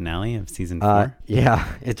season finale of season 4? Yeah.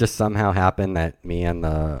 It just somehow happened that me and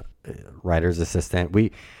the writer's assistant,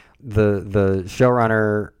 the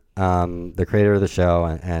showrunner, the creator of the show,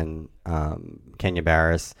 and Kenya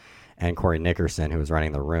Barris and Corey Nickerson, who was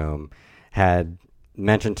running the room, had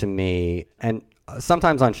mentioned to me, and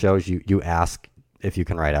sometimes on shows you ask if you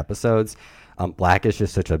can write episodes. Blackish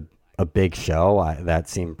is such a big show that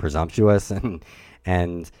seemed presumptuous,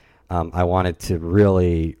 and I wanted to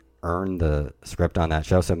really earn the script on that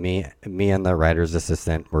show. So me and the writer's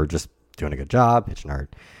assistant were just doing a good job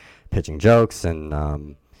pitching jokes, and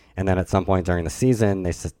then at some point during the season,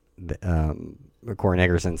 they said, Corey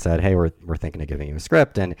Nickerson said, "Hey, we're thinking of giving you a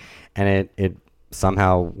script," and it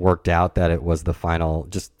somehow worked out that it was the final,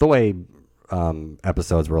 just the way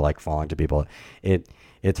episodes were like falling to people. It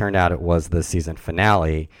turned out it was the season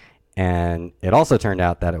finale, and it also turned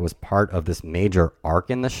out that it was part of this major arc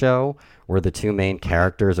in the show where the two main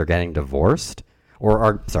characters are getting divorced,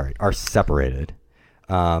 or are separated,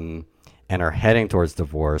 and are heading towards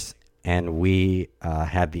divorce. And we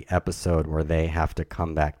had the episode where they have to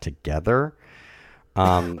come back together.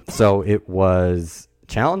 So it was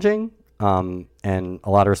challenging and a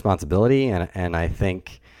lot of responsibility. And I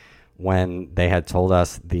think when they had told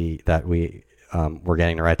us that we were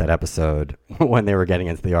getting to write that episode, when they were getting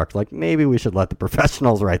into the arc, like maybe we should let the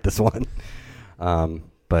professionals write this one.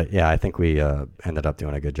 But yeah, I think we ended up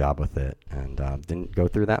doing a good job with it, and didn't go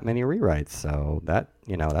through that many rewrites. So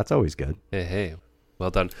that's always good. Hey. Well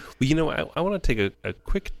done. Well, I want to take a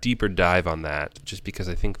quick deeper dive on that, just because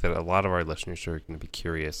I think that a lot of our listeners are going to be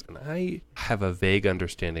curious, and I have a vague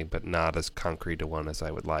understanding, but not as concrete a one as I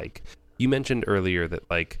would like. You mentioned earlier that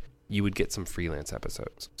like you would get some freelance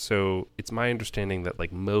episodes. So it's my understanding that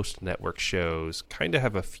like most network shows kind of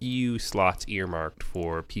have a few slots earmarked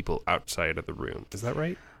for people outside of the room. Is that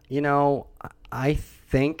right? I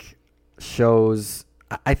think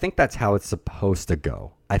that's how it's supposed to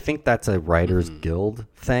go. I think that's a writers guild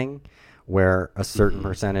thing where a certain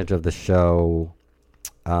percentage of the show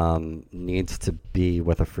needs to be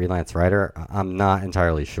with a freelance writer. I'm not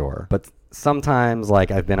entirely sure. But sometimes,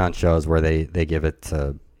 like, I've been on shows where they give it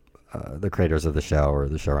to the creators of the show, or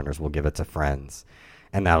the showrunners will give it to friends.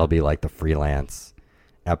 And that'll be like the freelance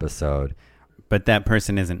episode. But that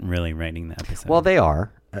person isn't really writing the episode. Well, they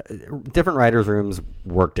are. Different writers' rooms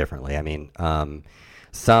work differently. I mean,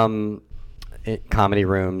 some comedy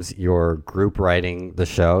rooms, you're group writing the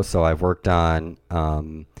show. So I've worked on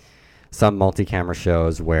some multi-camera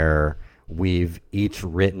shows where we've each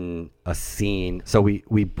written a scene. So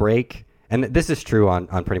we break, and this is true on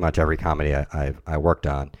pretty much every comedy I worked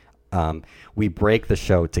on. We break the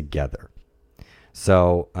show together.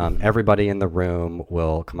 So everybody in the room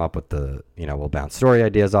will come up with we'll bounce story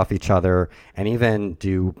ideas off each other, and even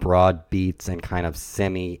do broad beats and kind of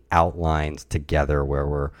semi-outlines together where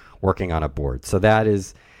we're working on a board. So that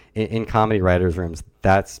is, in comedy writers' rooms,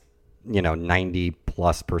 that's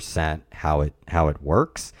 90+% how it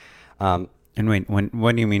works. And wait,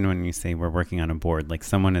 what do you mean when you say we're working on a board? Like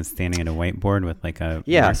someone is standing at a whiteboard with like a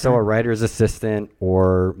marker? So a writer's assistant,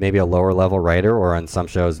 or maybe a lower level writer, or on some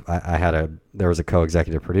shows there was a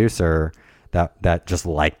co-executive producer that just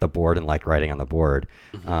liked the board and liked writing on the board.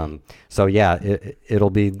 So yeah, it'll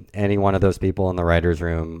be any one of those people in the writer's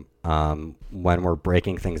room when we're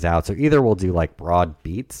breaking things out. So either we'll do like broad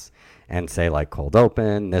beats and say like cold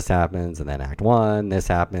open, this happens, and then act 1, this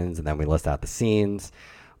happens, and then we list out the scenes.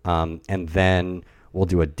 And then we'll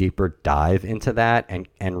do a deeper dive into that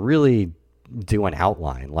and really do an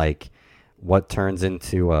outline, like what turns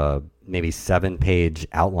into a maybe 7-page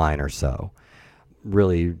outline or so.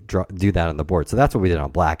 Really do that on the board. So that's what we did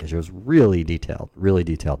on Blackish. It was really detailed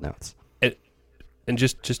notes. And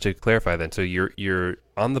just to clarify then, so you're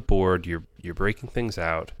on the board, you're breaking things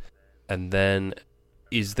out, and then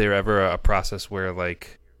is there ever a process where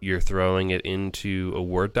like you're throwing it into a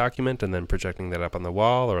Word document and then projecting that up on the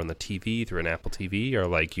wall or on the TV through an Apple TV, or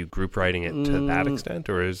like you group writing it to that extent,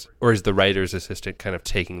 or is the writer's assistant kind of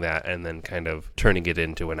taking that and then kind of turning it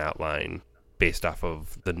into an outline based off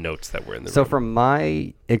of the notes that were in the room? So from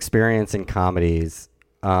my experience in comedies,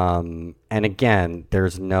 and again,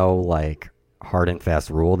 there's no like hard and fast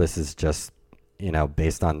rule. This is just,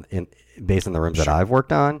 based on the rooms that I've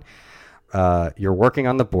worked on. You're working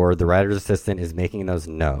on the board. The writer's assistant is making those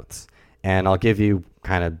notes. And I'll give you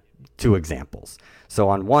kind of two examples. So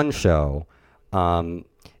on one show,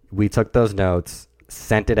 we took those notes,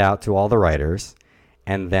 sent it out to all the writers.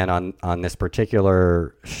 And then on this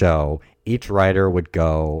particular show, each writer would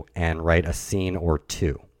go and write a scene or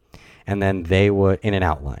two. And then they would, in an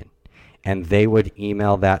outline, and they would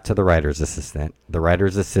email that to the writer's assistant. The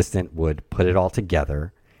writer's assistant would put it all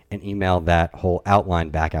together and email that whole outline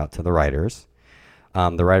back out to the writers.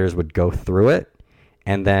 The writers would go through it,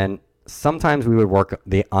 and then sometimes we would work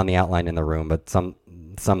on the outline in the room, but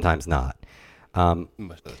sometimes not.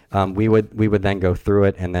 We would then go through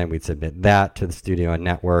it, and then we'd submit that to the studio and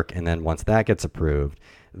network, and then once that gets approved,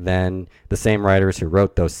 then the same writers who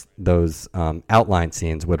wrote those outline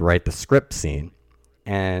scenes would write the script scene,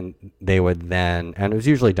 and they would then, and it was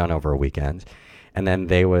usually done over a weekend, and then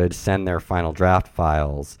they would send their final draft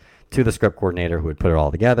files to the script coordinator who would put it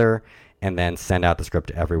all together and then send out the script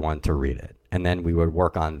to everyone to read it. And then we would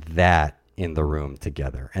work on that in the room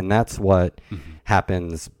together. And that's what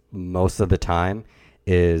happens most of the time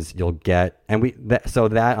is you'll get, and so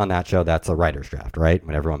that on that show, that's a writer's draft, right?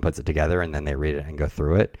 When everyone puts it together and then they read it and go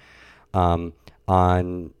through it.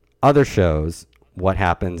 On other shows, what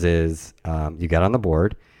happens is you get on the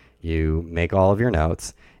board, you make all of your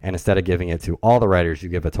notes, and instead of giving it to all the writers, you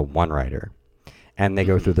give it to one writer. And they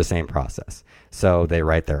go through the same process. So they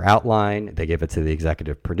write their outline, they give it to the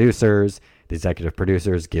executive producers. The executive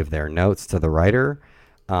producers give their notes to the writer.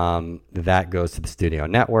 That goes to the studio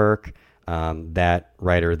network. That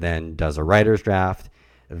writer then does a writer's draft.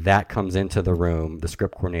 That comes into the room. The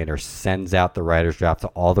script coordinator sends out the writer's draft to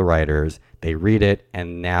all the writers. They read it,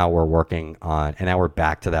 and now we're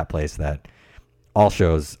back to that place that all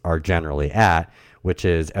shows are generally at, which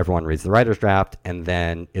is everyone reads the writer's draft, and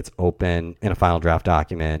then it's open in a final draft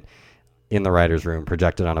document in the writer's room,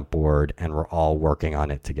 projected on a board, and we're all working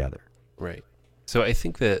on it together. Right. So I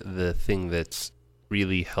think that the thing that's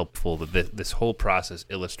really helpful that this whole process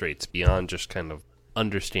illustrates, beyond just kind of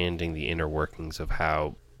understanding the inner workings of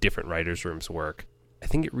how different writers' rooms work, I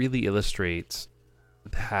think it really illustrates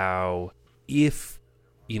how if,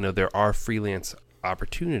 there are freelance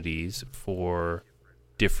opportunities for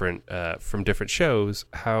different from different shows,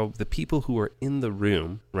 how the people who are in the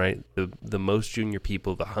room, right, the most junior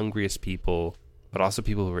people, the hungriest people, but also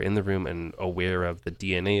people who are in the room and aware of the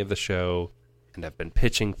DNA of the show and have been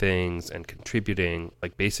pitching things and contributing,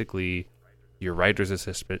 like basically your writer's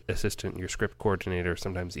assistant, your script coordinator,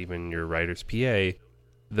 sometimes even your writer's PA,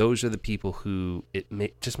 those are the people who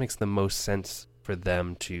just makes the most sense for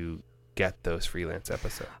them to get those freelance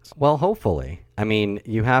episodes. Well, hopefully. I mean,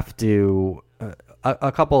 you have to...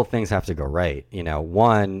 a couple of things have to go right.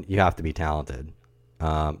 One, you have to be talented.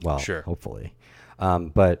 Sure. Hopefully.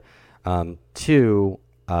 But two,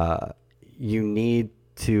 you need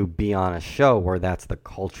to be on a show where that's the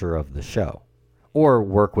culture of the show, or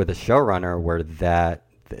work with a showrunner where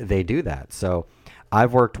they do that. So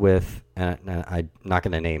I've worked with, and I'm not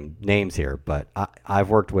going to name names here, but I've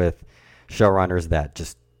worked with showrunners that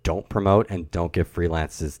just don't promote and don't give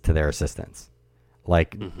freelances to their assistants.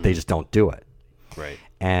 Like they just don't do it. Right.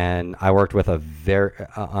 And I worked with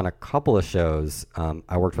on a couple of shows,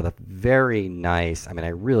 I worked with a very nice, I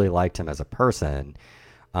really liked him as a person,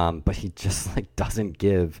 but he just doesn't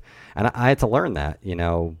give, and I had to learn that,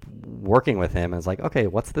 working with him. It's like, okay,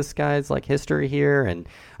 what's this guy's history here? And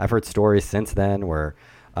I've heard stories since then where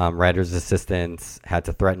writers' assistants had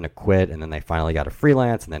to threaten to quit, and then they finally got a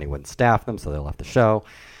freelance, and then he wouldn't staff them, so they left the show.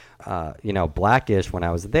 Blackish, when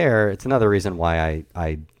I was there, it's another reason why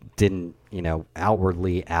I didn't,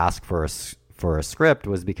 outwardly ask for a script,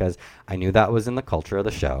 was because I knew that was in the culture of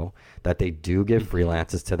the show, that they do give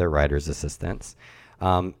freelances to their writers' assistants.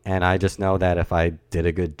 And I just know that if I did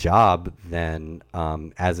a good job, then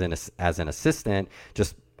as an assistant,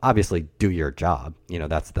 just obviously do your job.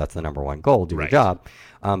 That's the number one goal, do your job.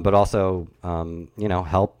 But also,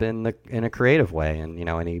 help in a creative way. And,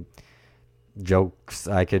 any jokes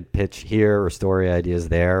I could pitch here or story ideas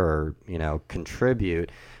there, or, contribute,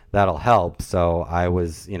 that'll help. So I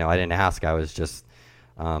was, I didn't ask. I was just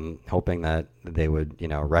hoping that they would,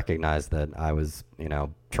 recognize that I was,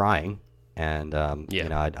 trying, and,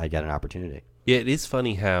 I get an opportunity. Yeah, it is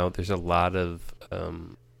funny how there's a lot of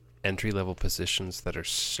entry-level positions that are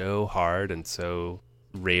so hard and so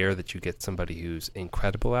rare that you get somebody who's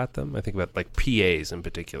incredible at them. I think about like PAs in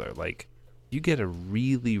particular. Like, you get a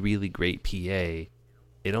really, really great PA,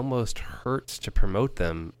 it almost hurts to promote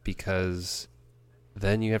them because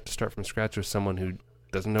then you have to start from scratch with someone who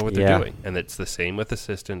doesn't know what they're doing. And it's the same with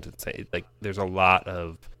assistant. It's like there's a lot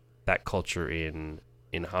of that culture in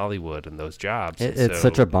Hollywood and those jobs. It's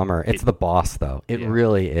such a bummer. It's the boss, though. It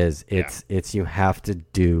really is. It's you have to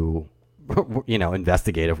do,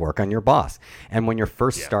 investigative work on your boss. And when you're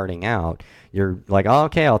first starting out, you're like, oh,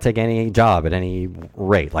 okay, I'll take any job at any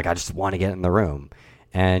rate. Like, I just want to get in the room.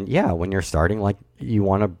 And when you're starting, like, you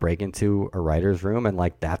want to break into a writer's room, and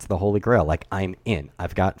like, that's the holy grail. Like, I'm in.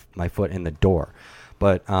 I've got my foot in the door.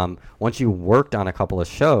 But once you worked on a couple of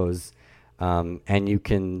shows, and you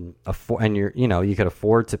can afford, and you could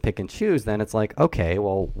afford to pick and choose, then it's like, okay,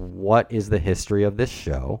 well, what is the history of this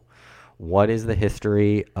show? What is the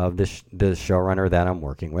history of the showrunner that I'm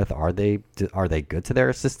working with? Are they good to their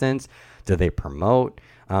assistants? Do they promote?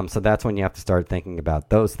 So that's when you have to start thinking about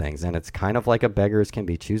those things, and it's kind of like a beggars can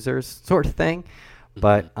be choosers sort of thing.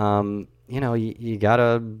 But you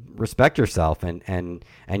gotta respect yourself, and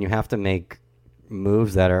you have to make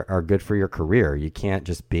moves that are good for your career. You can't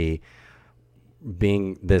just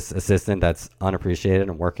being this assistant that's unappreciated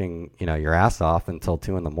and working your ass off until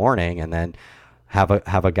 2 a.m. and then have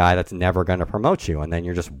a guy that's never going to promote you, and then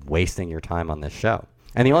you're just wasting your time on this show.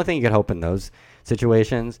 And the only thing you could hope in those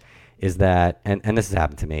situations is that, and this has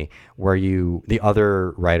happened to me, where the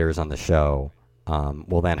other writers on the show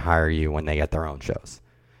will then hire you when they get their own shows.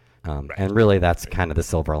 And really, that's kind of the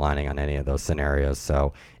silver lining on any of those scenarios.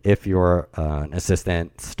 So if you're an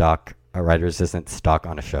assistant a writer's assistant stuck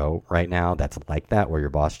on a show right now that's like that, where your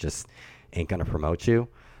boss just ain't going to promote you,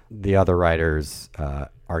 the other writers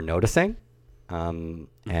are noticing,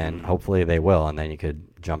 and hopefully they will, and then you could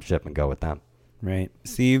jump ship and go with them. Right.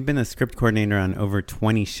 So you've been a script coordinator on over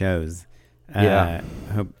 20 shows. Let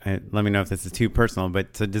me know if this is too personal,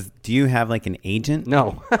 but so do you have like an agent?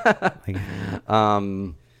 No.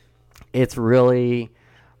 It's really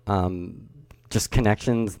just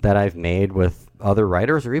connections that I've made with other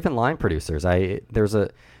writers or even line producers. There's a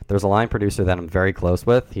line producer that I'm very close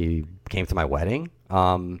with. He came to my wedding,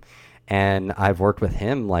 and I've worked with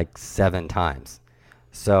him like 7 times.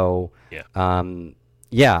 So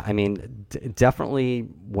definitely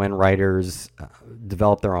when writers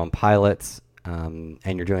develop their own pilots, and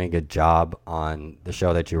you're doing a good job on the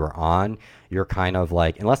show that you were on, you're kind of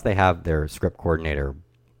like, unless they have their script coordinator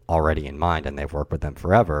already in mind and they've worked with them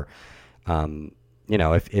forever,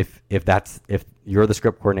 if you're the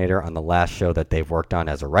script coordinator on the last show that they've worked on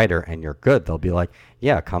as a writer and you're good, they'll be like,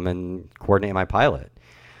 yeah, come and coordinate my pilot.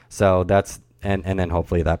 So that's, and then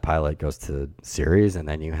hopefully that pilot goes to series, and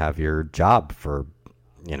then you have your job for,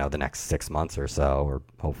 the next 6 months or so, or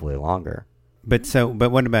hopefully longer. But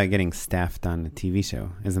what about getting staffed on a TV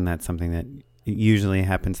show? Isn't that something that usually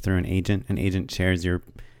happens through an agent? An agent shares your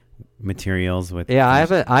materials with. Yeah, I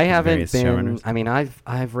haven't been. Showrunners? I mean,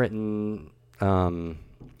 I've written.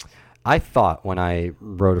 I thought when I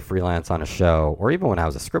wrote a freelance on a show, or even when I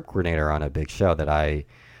was a script coordinator on a big show, that I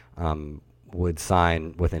would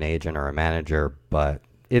sign with an agent or a manager. But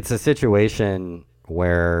it's a situation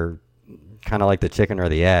where, kind of like the chicken or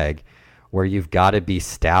the egg, where you've got to be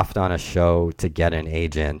staffed on a show to get an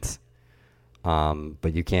agent,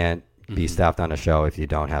 but you can't be staffed on a show if you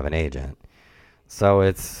don't have an agent. So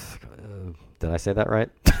it's, did I say that right?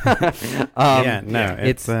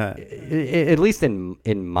 It's at least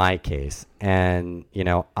in my case, and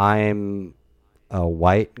I'm a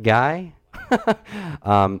white guy,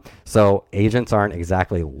 so agents aren't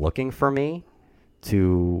exactly looking for me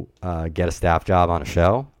to get a staff job on a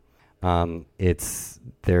show.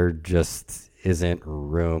 There just isn't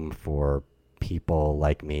room for people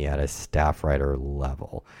like me at a staff writer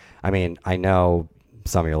level. I mean, I know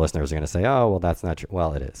some of your listeners are going to say, "Oh, well, that's not true."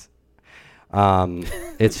 Well, it is.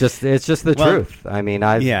 It's just the truth. I mean,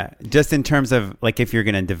 just in terms of like, if you're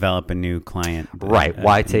going to develop a new client, right?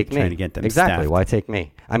 Why take me? Trying to get them exactly. staffed. Why take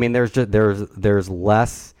me? I mean, there's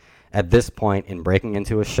less at this point in breaking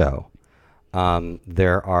into a show.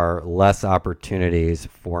 There are less opportunities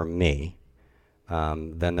for me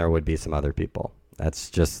than there would be some other people. That's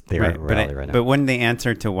just the reality right now. But wouldn't the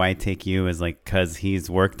answer to why take you is like, because he's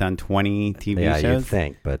worked on 20 TV shows? Yeah, you'd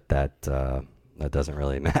think, but that doesn't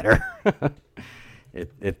really matter.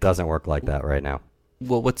 It doesn't work like that right now.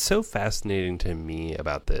 Well, what's so fascinating to me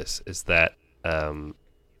about this is that I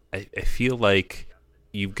feel like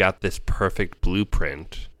you've got this perfect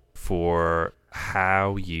blueprint for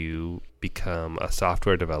how you become a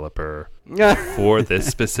software developer for this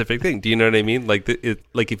specific thing. Do you know what I mean? Like,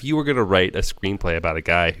 like if you were going to write a screenplay about a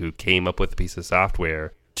guy who came up with a piece of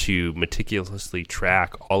software to meticulously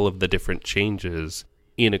track all of the different changes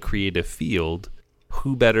in a creative field,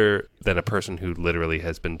 who better than a person who literally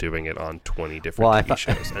has been doing it on 20 different TV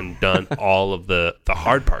shows and done all of the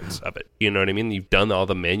hard parts of it? You know what I mean? You've done all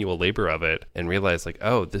the manual labor of it and realized, like,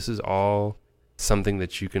 oh, this is all something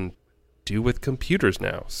that you can do with computers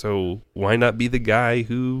now. So why not be the guy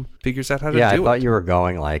who figures out how to do it? Yeah, I thought you were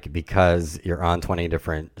going like, because you're on 20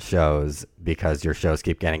 different shows, because your shows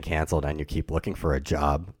keep getting canceled and you keep looking for a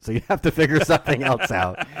job, so you have to figure something else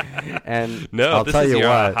out. And no, I'll this tell is you your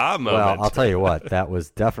what. aha moment. Well, I'll tell you what. That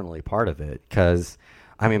was definitely part of it, because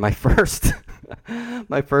I mean, my first,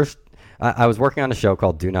 I was working on a show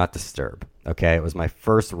called Do Not Disturb. Okay, it was my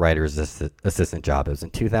first writer's assistant job. It was in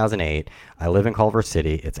 2008. I live in Culver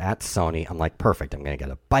City. It's at Sony. I'm like, perfect. I'm going to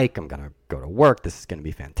get a bike. I'm going to go to work. This is going to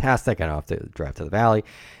be fantastic. I don't have to drive to the valley.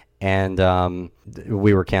 And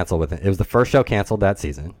we were canceled with it. It was the first show canceled that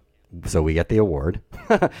season, so we get the award.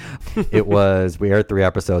 We aired 3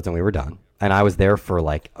 episodes and we were done. And I was there for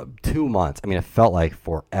like 2 months. I mean, it felt like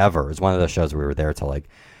forever. It was one of those shows where we were there till like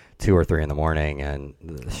 2 or 3 in the morning, and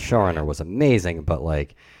the showrunner was amazing, but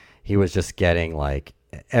like, he was just getting like,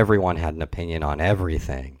 everyone had an opinion on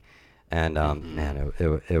everything. And man,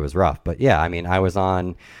 it was rough. But yeah, I mean,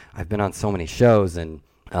 I've been on so many shows, and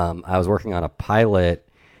I was working on a pilot,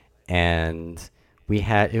 and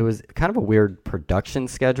it was kind of a weird production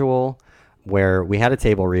schedule where we had a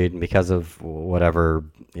table read, and because of whatever,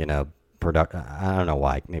 I don't know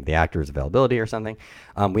why, maybe the actor's availability or something,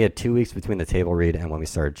 we had 2 weeks between the table read and when we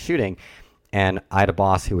started shooting. And I had a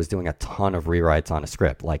boss who was doing a ton of rewrites on a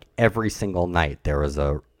script. Like every single night there was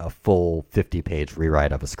a full 50-page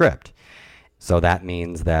rewrite of a script. So that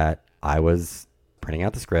means that I was printing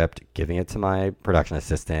out the script, giving it to my production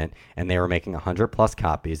assistant, and they were making 100+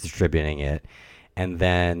 copies, distributing it. And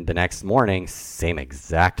then the next morning, same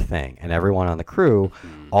exact thing. And everyone on the crew,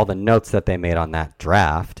 all the notes that they made on that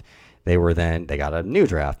draft, they got a new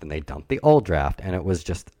draft and they dumped the old draft. And it was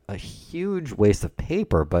just a huge waste of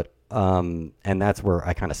paper, but and that's where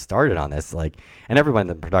I kind of started on this, like, and everyone in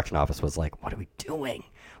the production office was like, what are we doing?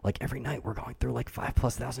 Like every night we're going through like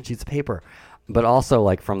 5,000+ sheets of paper. But also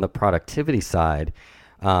like from the productivity side,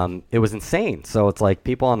 it was insane. So it's like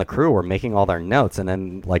people on the crew were making all their notes and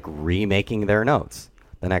then like remaking their notes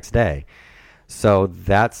the next day. So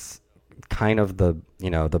that's kind of the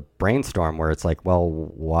brainstorm where it's like, well,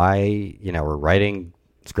 why, we're writing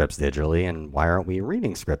scripts digitally, and why aren't we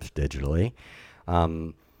reading scripts digitally?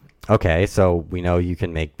 Okay, so we know you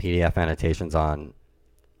can make PDF annotations on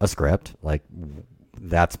a script. Like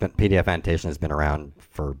PDF annotation has been around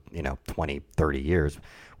for 20, 30 years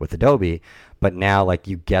with Adobe, but now like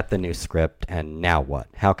you get the new script, and now what?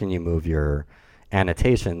 How can you move your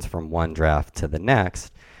annotations from one draft to the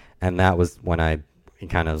next? And that was when I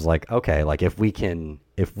kind of was like, okay, like if we can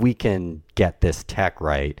get this tech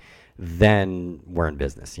right, then we're in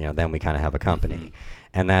business. Then we kind of have a company. Mm-hmm.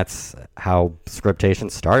 And that's how Scriptation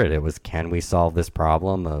started. It was, can we solve this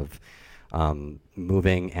problem of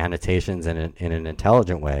moving annotations in an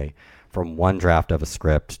intelligent way from one draft of a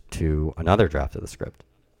script to another draft of the script?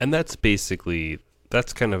 And that's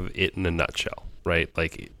kind of it in a nutshell, right?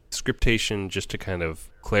 Like Scriptation, just to kind of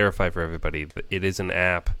clarify for everybody, it is an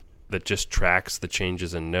app that just tracks the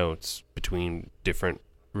changes in notes between different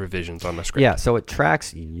revisions on the script. Yeah, so it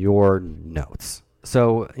tracks your notes.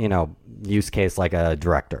 So, use case like a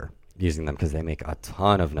director using them because they make a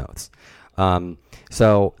ton of notes.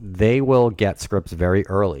 So they will get scripts very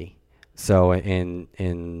early. So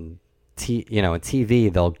in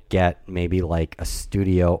TV, they'll get maybe like a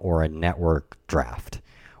studio or a network draft,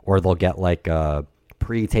 or they'll get like a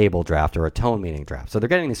pre-table draft or a tone meeting draft. So they're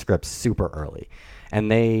getting these scripts super early, and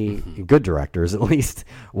good directors at least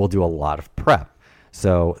will do a lot of prep.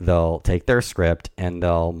 So they'll take their script and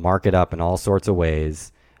they'll mark it up in all sorts of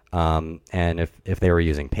ways. And if they were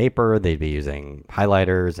using paper, they'd be using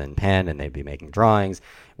highlighters and pen, and they'd be making drawings.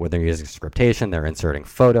 When they're using Scriptation, they're inserting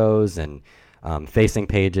photos and facing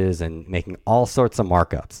pages and making all sorts of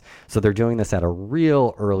markups. So they're doing this at a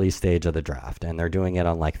real early stage of the draft, and they're doing it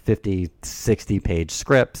on like 50, 60-page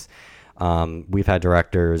scripts. We've had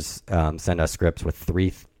directors send us scripts with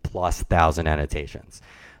 3,000+ annotations.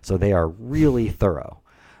 So they are really thorough.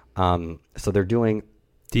 So they're doing...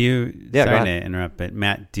 Sorry to interrupt, but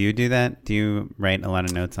Matt, do you do that? Do you write a lot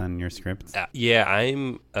of notes on your scripts? Yeah,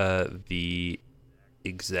 I'm the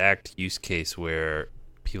exact use case where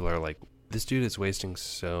people are like, this dude is wasting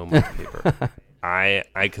so much paper.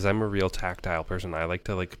 because I'm a real tactile person. I like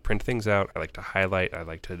to like print things out. I like to highlight. I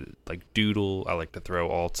like to like doodle. I like to throw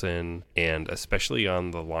alts in, and especially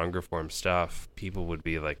on the longer form stuff, people would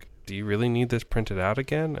be like, "Do you really need this printed out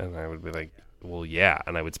again?" And I would be like, "Well, yeah."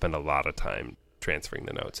 And I would spend a lot of time transferring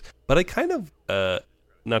the notes. But I kind of,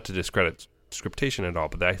 not to discredit scriptation at all,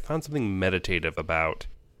 but I found something meditative about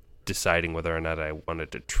deciding whether or not I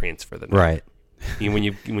wanted to transfer the note. Right. When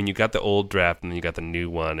you got the old draft and then you got the new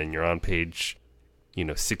one, and you're on page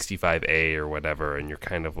 65A or whatever, and you're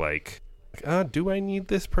kind of like, do I need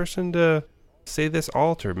this person to say this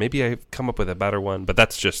alt, or maybe I've come up with a better one? But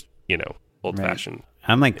that's just, old-fashioned.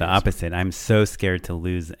 I'm like the opposite. I'm so scared to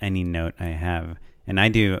lose any note I have.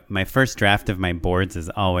 And my first draft of my boards is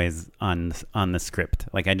always on the script.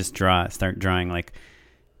 Like I just start drawing like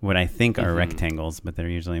what I think are rectangles, but they're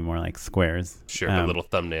usually more like squares. Sure, the little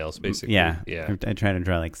thumbnails, basically. Yeah. Yeah. I try to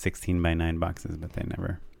draw like 16 by 9 boxes, but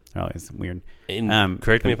they're always weird.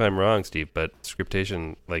 Correct me if I'm wrong, Steve, but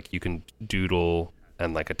scriptation, like you can doodle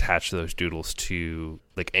and like attach those doodles to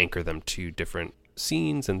like anchor them to different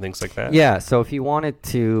scenes and things like that. Yeah. So if you wanted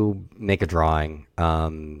to make a drawing,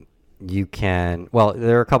 you can. Well,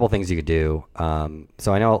 there are a couple things you could do.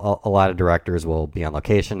 So I know a lot of directors will be on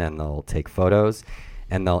location and they'll take photos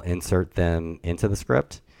and they'll insert them into the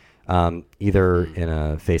script, either in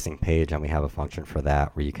a facing page, and we have a function for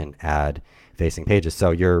that where you can add facing pages.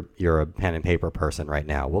 So you're a pen and paper person right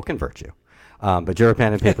now. We'll convert you, but you're a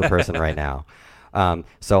pen and paper person right now.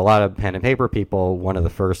 So a lot of pen and paper people, one of the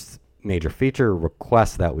first major feature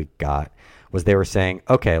requests that we got was they were saying,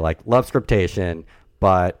 okay, like love scriptation,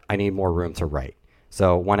 but I need more room to write.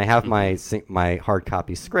 So when I have my hard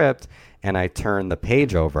copy script and I turn the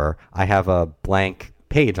page over, I have a blank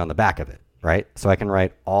page on the back of it, right? So I can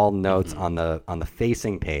write all notes on the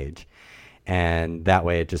facing page, and that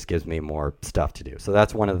way it just gives me more stuff to do. So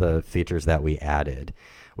that's one of the features that we added,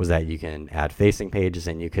 was that you can add facing pages,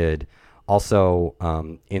 and you could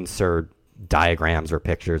also insert diagrams or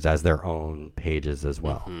pictures as their own pages as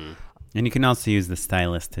well. And you can also use the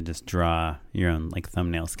stylus to just draw your own like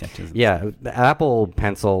thumbnail sketches. Yeah, the Apple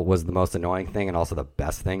Pencil was the most annoying thing and also the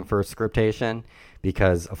best thing for scriptation,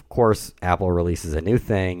 because of course Apple releases a new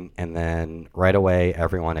thing and then right away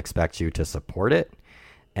everyone expects you to support it,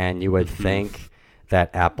 and you would think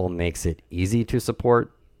that Apple makes it easy to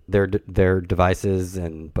support their devices,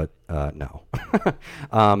 but no.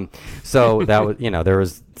 So that was, there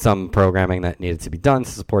was some programming that needed to be done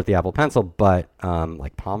to support the Apple Pencil, but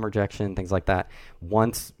like palm rejection, things like that.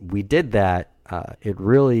 Once we did that, it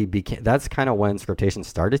really became, that's kind of when scriptation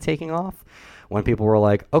started taking off, when people were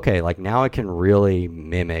like, okay, like now I can really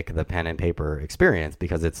mimic the pen and paper experience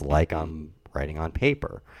because it's like I'm writing on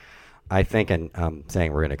paper. I think, and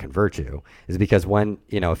saying we're going to convert you, is because when,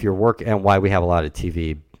 if you're working, and why we have a lot of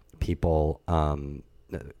TV people,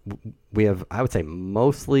 we have, I would say,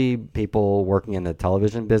 mostly people working in the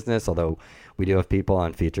television business, although we do have people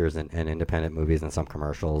on features and independent movies and some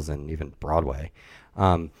commercials and even Broadway.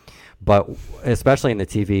 But especially in the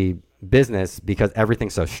TV business, because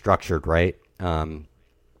everything's so structured, right?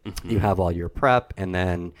 You have all your prep, and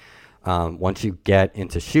then once you get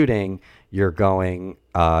into shooting, you're going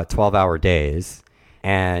 12-hour days,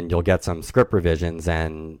 and you'll get some script revisions,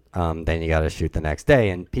 and then you got to shoot the next day.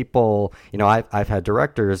 And people, I've had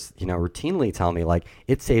directors, routinely tell me, like,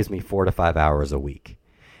 it saves me 4 to 5 hours a week.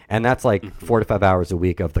 And that's like 4 to 5 hours a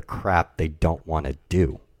week of the crap they don't want to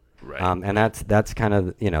do. Right. And that's kind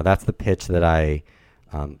of, that's the pitch that I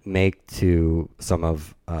make to some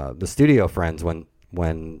of the studio friends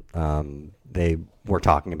when they were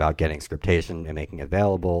talking about getting scriptation and making it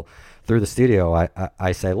available through the studio.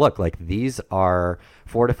 I say, look, like, these are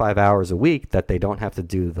 4 to 5 hours a week that they don't have to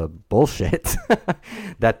do the bullshit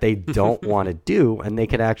that they don't want to do, and they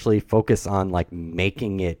could actually focus on like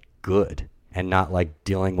making it good and not like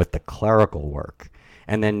dealing with the clerical work.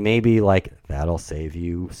 And then maybe like that'll save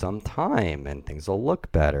you some time and things will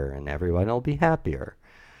look better and everyone will be happier.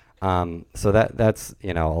 So that's,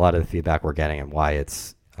 a lot of the feedback we're getting and why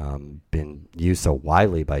it's been used so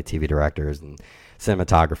widely by TV directors and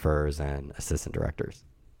cinematographers and assistant directors.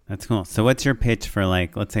 That's cool. So what's your pitch for,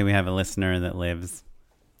 like, let's say we have a listener that lives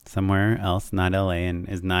somewhere else, not LA, and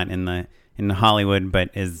is not in Hollywood,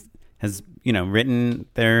 but has written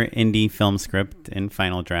their indie film script in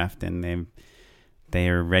Final Draft, and they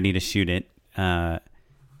are ready to shoot it.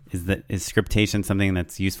 Is scriptation something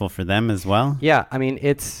that's useful for them as well? Yeah, I mean,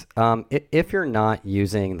 it's if you're not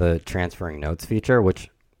using the transferring notes feature, which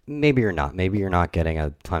maybe you're not getting a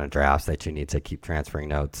ton of drafts that you need to keep transferring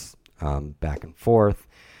notes back and forth,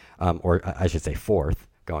 or I should say forth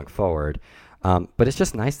going forward. But it's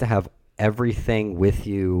just nice to have everything with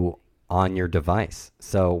you on your device.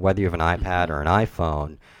 So whether you have an iPad or an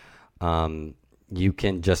iPhone, you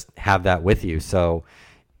can just have that with you. So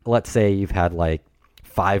let's say you've had like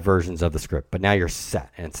 5 versions of the script, but now you're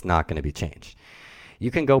set and it's not going to be changed.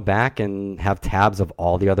 You can go back and have tabs of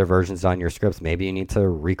all the other versions on your scripts. Maybe you need to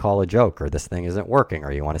recall a joke, or this thing isn't working,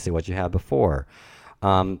 or you want to see what you had before.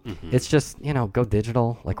 It's just, go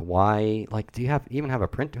digital. Like, why? Like, do you even have a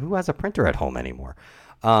printer? Who has a printer at home anymore?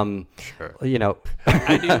 Sure.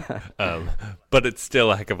 I do. But it's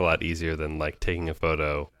still a heck of a lot easier than like taking a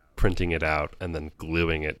photo, printing it out, and then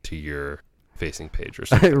gluing it to your facing page or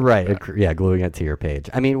something. Right. Like that. Yeah, gluing it to your page.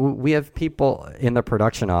 I mean, we have people in the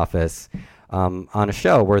production office on a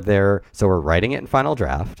show where we're writing it in Final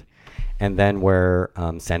Draft, and then we're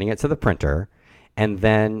sending it to the printer, and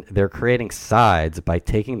then they're creating sides by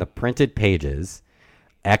taking the printed pages,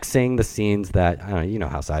 Xing the scenes that, I don't know, you know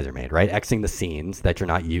how sides are made, right? Xing the scenes that you're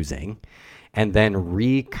not using, and then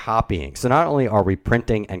recopying. So not only are we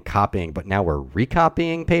printing and copying, but now we're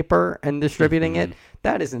recopying paper and distributing it.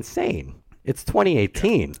 That is insane. It's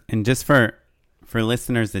 2018. And just for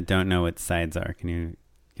listeners that don't know what sides are, can you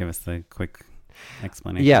give us the quick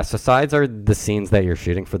explanation? Yeah, so sides are the scenes that you're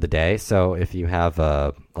shooting for the day. So if you have,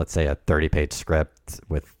 let's say, a 30-page script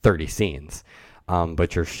with 30 scenes,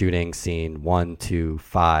 but you're shooting scene 1, 2,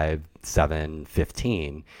 5, 7,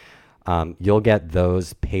 15, you'll get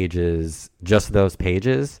those pages, just those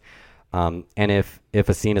pages. And if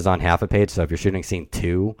a scene is on half a page, so if you're shooting scene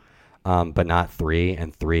 2, but not 3,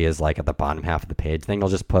 and 3 is like at the bottom half of the page, then you'll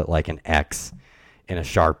just put like an X in a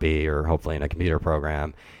Sharpie or hopefully in a computer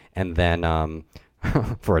program. And then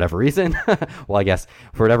for whatever reason, well, I guess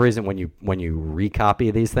for whatever reason, when you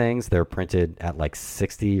recopy these things, they're printed at like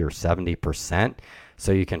 60 or 70%.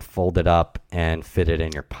 So you can fold it up and fit it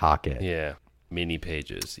in your pocket. Yeah. Mini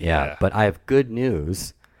pages. Yeah. But I have good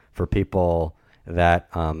news for people that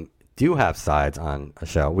do have sides on a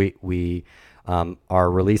show. We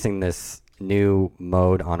are releasing this new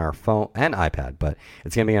mode on our phone and iPad, but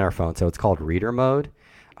it's going to be on our phone. So it's called Reader Mode.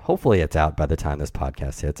 Hopefully it's out by the time this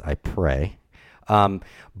podcast hits, I pray.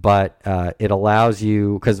 But it allows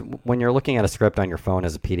you, because when you're looking at a script on your phone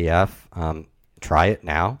as a PDF, try it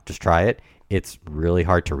now. Just try it. It's really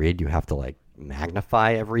hard to read. You have to like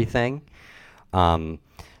magnify everything.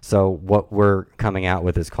 So what we're coming out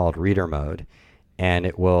with is called Reader Mode, and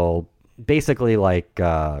it will basically like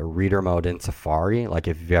Reader Mode in Safari. Like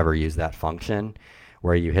if you've ever used that function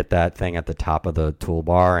where you hit that thing at the top of the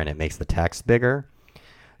toolbar and it makes the text bigger.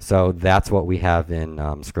 So that's what we have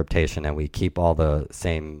in Scriptation, and we keep all the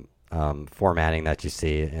same formatting that you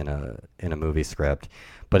see in a movie script,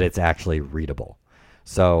 but it's actually readable.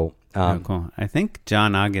 So cool. I think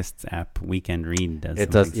John August's app Weekend Read does. It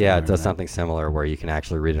does. Yeah, it does something similar where you can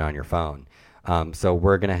actually read it on your phone. So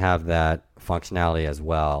we're going to have that functionality as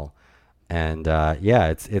well. And the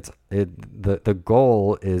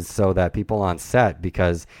goal is so that people on set,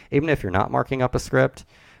 because even if you're not marking up a script,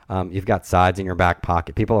 you've got sides in your back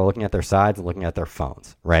pocket. People are looking at their sides and looking at their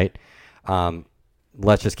phones, right?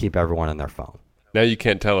 Let's just keep everyone on their phone. Now you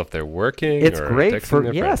can't tell if they're working. It's or great for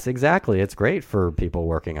their yes, friends. exactly. It's great for people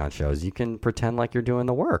working on shows. You can pretend like you're doing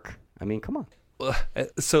the work. I mean, come on.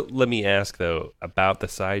 So let me ask though about the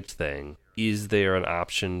sides thing. Is there an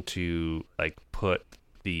option to like put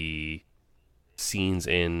the scenes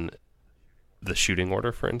in the shooting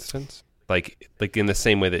order, for instance? Like in the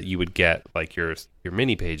same way that you would get like your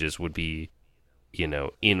mini pages would be,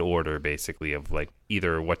 in order basically of like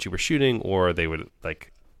either what you were shooting, or they would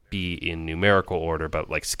like be in numerical order, but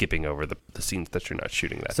like skipping over the scenes that you're not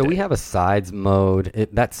shooting that So day. we have a sides mode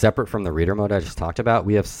that's separate from the reader mode I just talked about.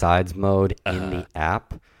 We have sides mode in the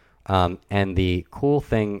app, and the cool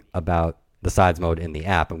thing about the sides mode in the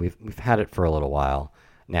app, and we've had it for a little while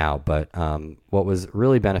now, but what was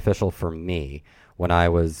really beneficial for me when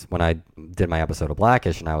I did my episode of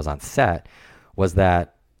Blackish and I was on set was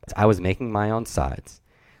that I was making my own sides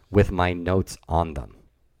with my notes on them.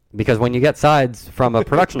 Because when you get sides from a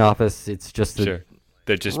production office, it's just sure.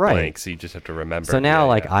 They're just right. blank, so you just have to remember. So now,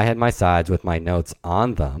 I had my sides with my notes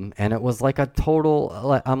on them, and it was like a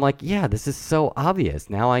total. I'm like, yeah, this is so obvious.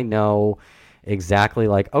 Now I know exactly.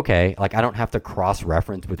 Like, okay, like I don't have to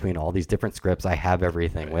cross-reference between all these different scripts. I have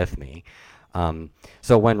everything with me.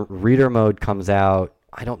 So when Reader Mode comes out,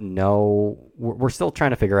 I don't know. We're still trying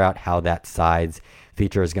to figure out how that sides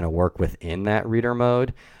feature is going to work within that Reader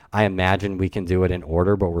Mode. I imagine we can do it in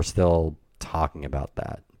order, but we're still talking about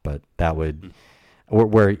that. But that would,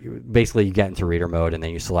 where basically you get into Reader Mode and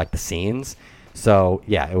then you select the scenes. So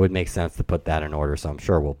yeah, it would make sense to put that in order. So I'm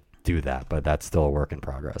sure we'll do that, but that's still a work in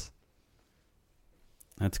progress.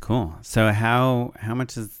 That's cool. So how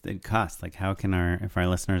much does it cost? Like, how can if our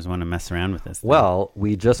listeners want to mess around with this thing? Well,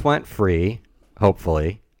 we just went free,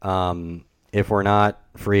 hopefully. If we're not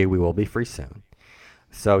free, we will be free soon.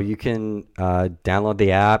 So you can download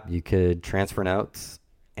the app. You could transfer notes,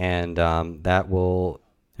 and that will.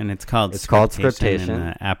 And it's called Scriptation in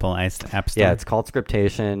the Apple App Store. Yeah, it's called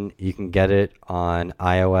Scriptation. You can get it on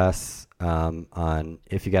iOS.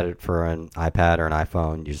 If you get it for an iPad or an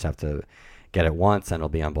iPhone, you just have to get it once, and it'll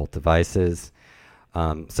be on both devices.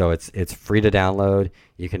 So it's free to download.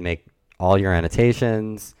 You can make all your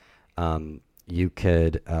annotations. You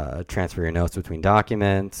could transfer your notes between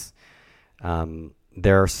documents.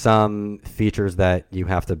 There are some features that you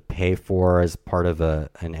have to pay for as part of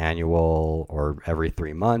an annual, or every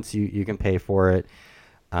 3 months you can pay for it.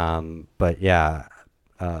 But yeah,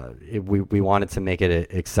 we wanted to make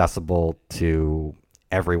it accessible to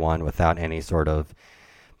everyone without any sort of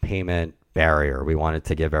payment barrier. We wanted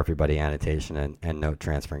to give everybody annotation and note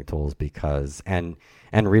transferring tools and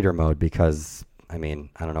reader mode, because I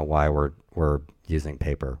don't know why we're using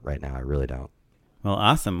paper right now. I really don't. Well,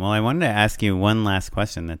 awesome. Well, I wanted to ask you one last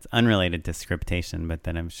question that's unrelated to Scriptation, but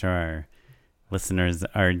that I'm sure our listeners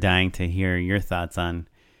are dying to hear your thoughts on,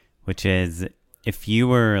 which is, if you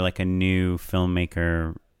were like a new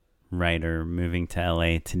filmmaker, writer moving to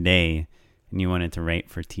LA today, and you wanted to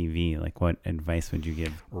write for TV, like, what advice would you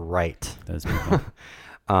give those people?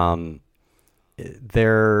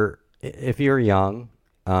 If you're young,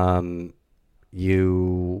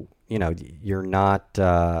 you're not,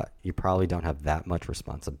 you probably don't have that much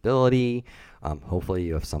responsibility. Hopefully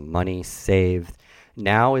you have some money saved.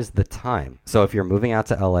 Now is the time. So if you're moving out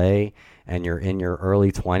to LA and you're in your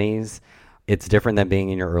early 20s, it's different than being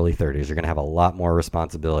in your early 30s. You're going to have a lot more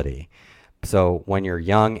responsibility. So when you're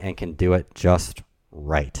young and can do it, just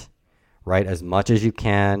write as much as you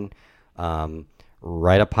can.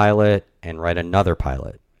 Write a pilot and write another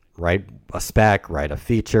pilot. Write a spec, write a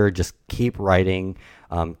feature. Just keep writing.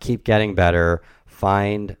 Keep getting better.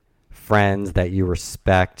 Find friends that you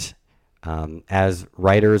respect as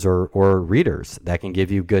writers or readers that can give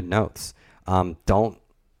you good notes.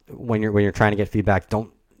 When you're trying to get feedback,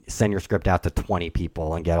 don't send your script out to 20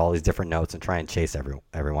 people and get all these different notes and try and chase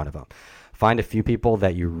every one of them. Find a few people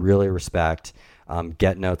that you really respect,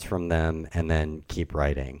 get notes from them, and then keep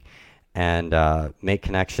writing. And make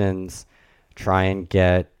connections. Try and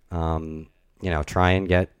get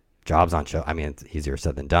jobs on show. It's easier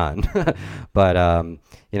said than done, but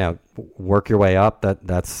work your way up.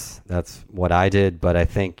 That's what I did. But I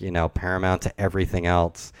think paramount to everything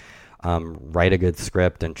else, write a good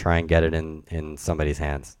script and try and get it in somebody's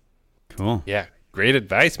hands. Cool. Yeah, great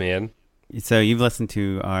advice, man. So you've listened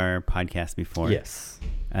to our podcast before? Yes.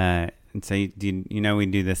 And so we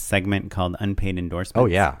do this segment called Unpaid Endorsements. Oh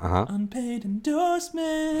yeah. Unpaid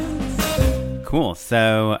endorsements. Cool.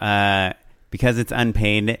 So because it's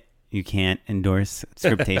unpaid, you can't endorse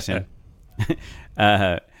Scriptation.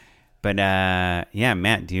 But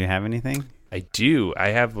Matt, do you have anything? I do.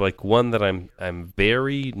 I have one that I'm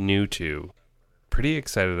very new to, pretty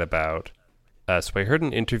excited about. So I heard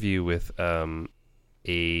an interview with a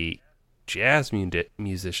jazz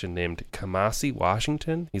musician named Kamasi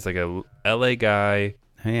Washington. He's like a LA guy.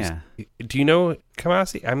 Oh yeah. Do you know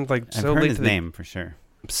Kamasi? I'm I've heard his name for sure.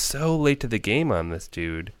 I'm so late to the game on this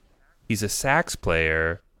dude. He's a sax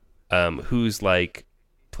player, who's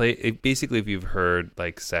basically, if you've heard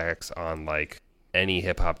sax on any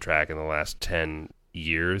hip hop track in the last 10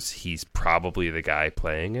 years, he's probably the guy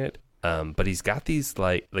playing it. But he's got these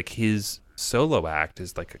his solo act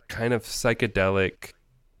is a kind of psychedelic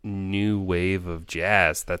new wave of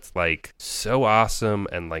jazz that's so awesome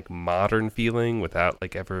and modern feeling without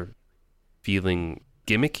ever feeling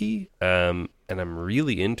gimmicky. And I'm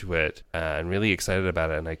really into it and really excited about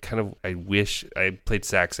it. And I wish I played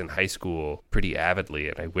sax in high school pretty avidly,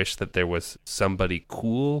 and I wish that there was somebody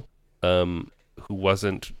cool who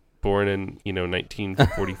wasn't born in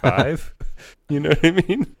 1945. You know what I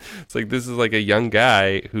mean? It's this is a young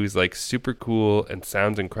guy who's super cool and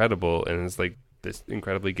sounds incredible and is this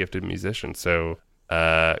incredibly gifted musician. So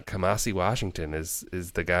Kamasi Washington is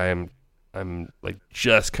the guy I'm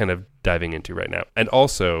just kind of diving into right now. And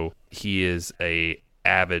also he is a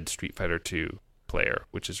avid Street Fighter 2 player,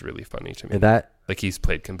 which is really funny to me. That he's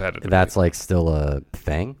played competitively. That's still a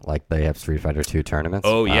thing. They have Street Fighter 2 tournaments.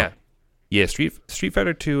 Oh wow. Yeah, Street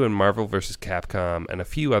Fighter 2 and Marvel vs. Capcom and a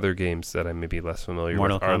few other games that I may be less familiar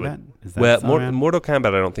Mortal with. Kombat? Is that Mortal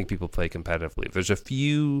Kombat I don't think people play competitively. There's a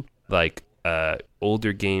few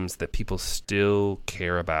older games that people still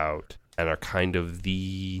care about and are kind of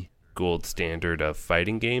the gold standard of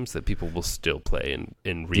fighting games that people will still play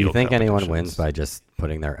in real. Do you think anyone competitions. wins by just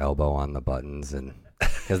putting their elbow on the buttons? And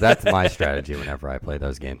because that's my strategy whenever I play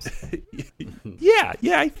those games. Yeah,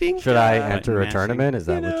 I think. Should I enter a mashing. tournament? Is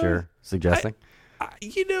that what you're suggesting?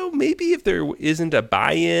 Maybe if there isn't a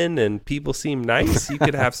buy-in and people seem nice, you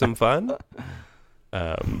could have some fun.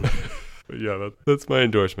 Yeah, that's my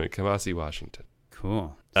endorsement. Kamasi Washington.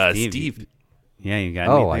 Cool. Steve. Yeah, you got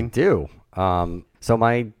Oh, anything? I do. So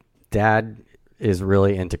my dad is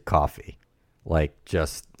really into coffee.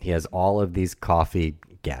 He has all of these coffee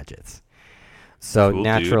gadgets. So Cool,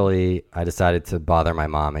 naturally, I decided to bother my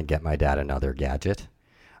mom and get my dad another gadget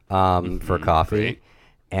for coffee. Great.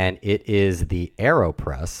 And it is the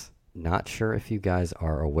AeroPress. Not sure if you guys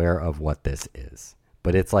are aware of what this is,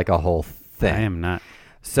 but it's like a whole thing. I am not.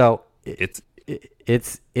 So It's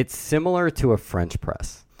it's similar to a French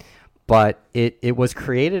press, but it was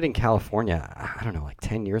created in California, I don't know, like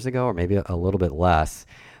 10 years ago or maybe a little bit less.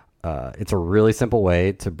 It's a really simple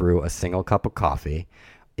way to brew a single cup of coffee.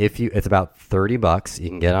 It's about $30. You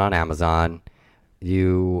can get it on Amazon.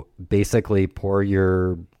 You basically pour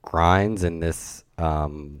your grinds in this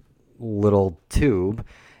little tube,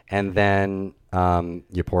 and then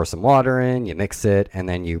you pour some water in, you mix it, and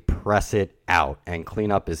then you press it out, and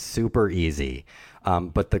cleanup is super easy.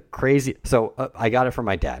 But I got it from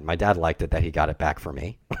my dad. My dad liked it that he got it back for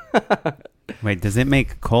me. Wait, does it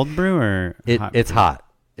make cold brew or It's brew? hot.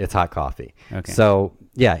 It's hot coffee. Okay. So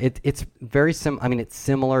yeah, it's very it's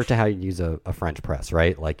similar to how you use a French press,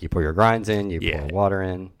 right? Like you pour your grinds in, you pour water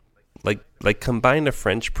in. like combine a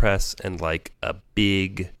French press and like a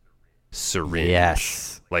big syringe.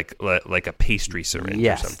 Yes. Like a pastry syringe or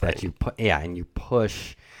Yes, something. that you put. Yeah, and you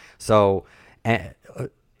push. So.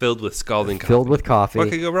 Filled with scalding coffee. Filled with coffee. What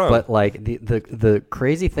could go wrong? But like the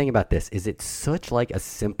crazy thing about this is it's such like a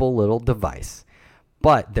simple little device.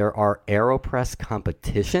 But there are AeroPress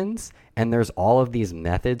competitions, and there's all of these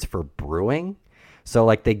methods for brewing. So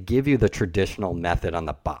like they give you the traditional method on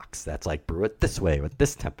the box. That's like brew it this way with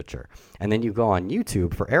this temperature. And then you go on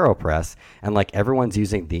YouTube for AeroPress, and like everyone's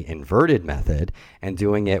using the inverted method and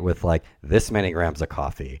doing it with like this many grams of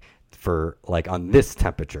coffee for like on this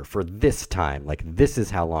temperature for this time. Like this is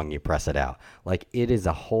how long you press it out. Like it is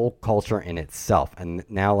a whole culture in itself. And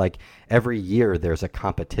now like every year there's a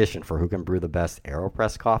competition for who can brew the best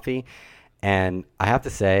AeroPress coffee. And I have to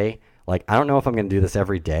say, like, I don't know if I'm going to do this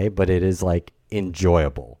every day, but it is like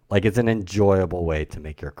enjoyable. Like it's an enjoyable way to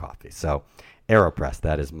make your coffee. So AeroPress,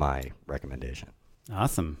 that is my recommendation.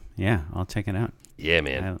 Awesome. Yeah, I'll check it out. Yeah,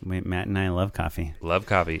 man. Matt and I love coffee. Love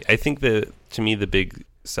coffee. I think to me the big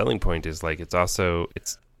selling point is like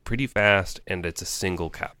it's pretty fast and it's a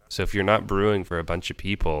single cup. So if you're not brewing for a bunch of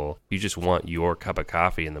people, you just want your cup of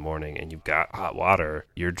coffee in the morning and you've got hot water,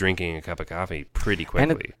 you're drinking a cup of coffee pretty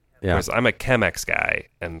quickly. Whereas I'm a Chemex guy,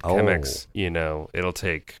 and Chemex, it'll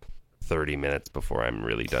take 30 minutes before I'm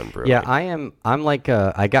really done brewing. Yeah, I'm like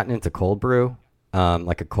I gotten into cold brew,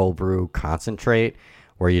 like a cold brew concentrate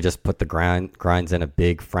where you just put the grinds in a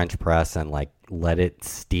big French press and like let it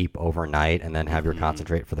steep overnight and then have your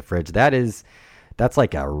concentrate for the fridge. That's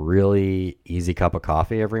like a really easy cup of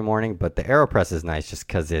coffee every morning. But the AeroPress is nice just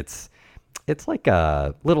because it's like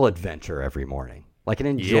a little adventure every morning, like an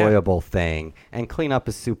enjoyable thing. And cleanup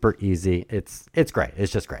is super easy. It's great.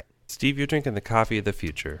 It's just great. Steve, you're drinking the coffee of the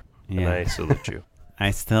future, and Yeah. I salute you.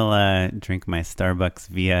 I still drink my Starbucks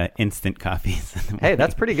via instant coffees. Hey,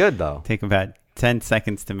 that's pretty good though. Take about 10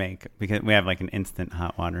 seconds to make because we have like an instant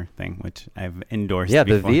hot water thing, which I've endorsed. Yeah,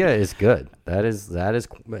 before. the Via is good. That is,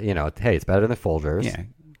 hey, it's better than Folgers.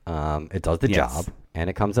 Yeah. It does the job, and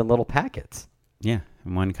it comes in little packets. Yeah,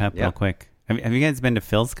 in one cup, real quick. Have you guys been to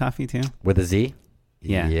Phil's Coffee too? With a Z?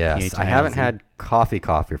 Yeah. Yes. I haven't had coffee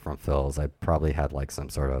from Phil's. I probably had like some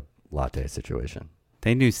sort of latte situation.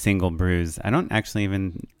 They do single brews. I don't actually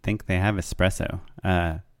even think they have espresso.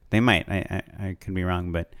 They might. I could be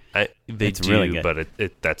wrong, but they it's do, really good. but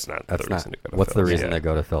that's not the reason to go to What's the Phil's. reason to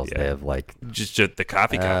go to Phil's? Yeah. They have like just the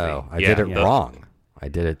coffee. I did it wrong. I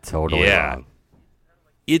did it totally wrong.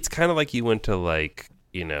 It's kind of like you went to like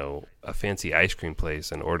a fancy ice cream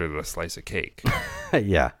place and ordered a slice of cake.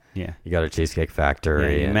 Yeah. Yeah. You got a Cheesecake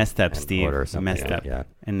Factory. Yeah, you messed up, and Steve. order You something. messed up. Yeah.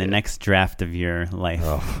 In the next draft of your life.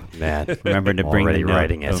 Oh man. Remember to bring Already the note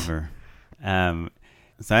writing it. over.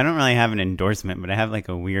 So I don't really have an endorsement, but I have like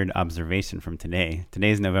a weird observation from today.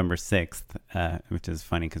 Today's November 6th, which is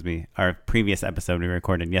funny because our previous episode we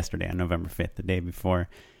recorded yesterday on November 5th, the day before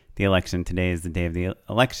the election. Today is the day of the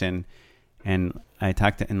election. And I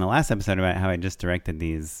talked in the last episode about how I just directed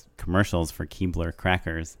these commercials for Keebler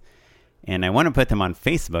crackers. And I want to put them on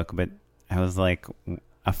Facebook, but I was like,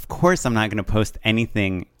 of course, I'm not going to post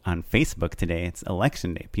anything on Facebook today. It's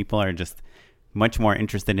election day. People are just much more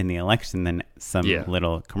interested in the election than some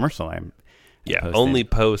little commercial I posted. Only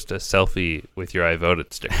post a selfie with your I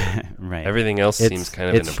voted sticker. Right. Everything else seems kind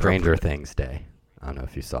of It's inappropriate. Stranger Things Day. I don't know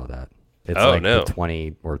if you saw that. It's the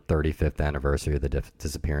 20 or 35th anniversary of the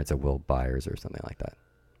disappearance of Will Byers or something like that.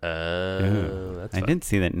 That's I fun. did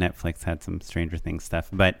see that Netflix had some Stranger Things stuff,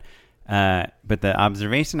 but the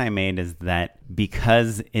observation I made is that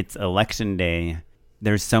because it's election day,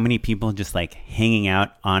 there's so many people just like hanging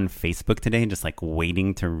out on Facebook today, just like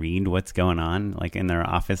waiting to read what's going on, like in their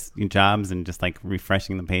office jobs and just like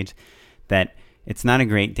refreshing the page, that it's not a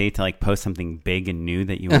great day to like post something big and new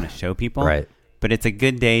that you want to show people. Right. But it's a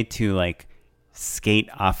good day to like skate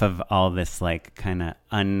off of all this like kind of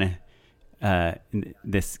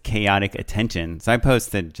this chaotic attention. So I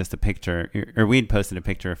posted just a picture, or we'd posted a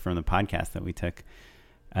picture from the podcast that we took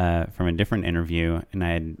from a different interview, and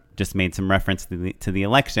I had just made some reference to the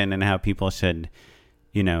election and how people should,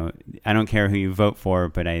 I don't care who you vote for,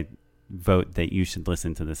 but I vote that you should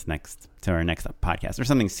listen to our next podcast, or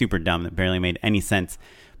something super dumb that barely made any sense.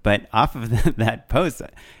 But off of that post,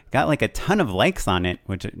 got like a ton of likes on it,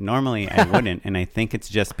 which normally I wouldn't. And I think it's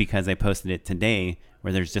just because I posted it today,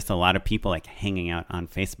 where there's just a lot of people like hanging out on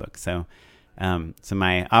Facebook. So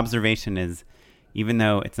my observation is, even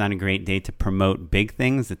though it's not a great day to promote big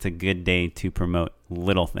things, it's a good day to promote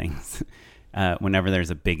little things whenever there's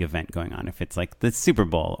a big event going on. If it's like the Super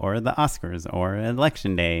Bowl or the Oscars or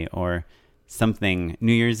Election Day or something,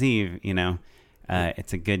 New Year's Eve,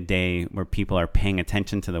 it's a good day where people are paying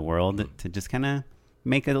attention to the world to just kind of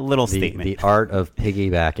make a little statement. The art of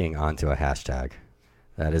piggybacking onto a hashtag.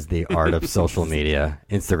 That is the art of social media,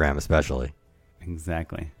 Instagram especially.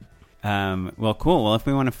 Exactly. Well, cool. Well, if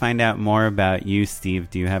we want to find out more about you, Steve,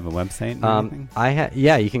 do you have a website or anything?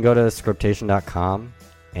 You can go to scriptation.com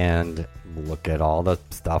and look at all the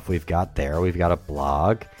stuff we've got there. We've got a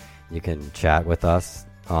blog. You can chat with us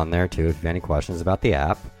on there, too, if you have any questions about the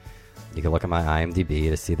app. You can look at my IMDb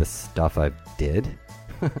to see the stuff I did.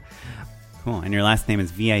 Cool. And your last name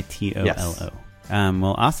is Vitolo. Yes.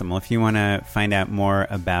 Well, awesome. Well, if you want to find out more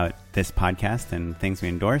about this podcast and things we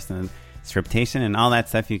endorse and Scriptation and all that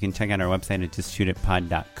stuff, you can check out our website at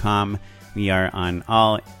justshootitpod.com. We are on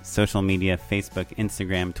all social media, Facebook,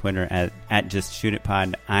 Instagram, Twitter at Just Shoot It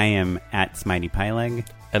Pod. I am at Smitey Pyleg.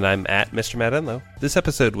 And I'm at Mr. Matt Enlow. This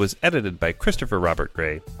episode was edited by Christopher Robert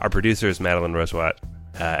Gray. Our producer is Madeline Roswatt.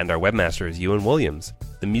 And our webmaster is Ewan Williams.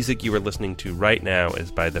 The music you are listening to right now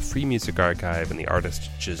is by the Free Music Archive and the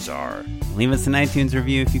artist Jazar. Leave us an iTunes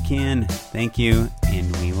review if you can. Thank you,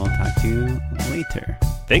 and we will talk to you later.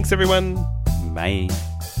 Thanks, everyone. Bye.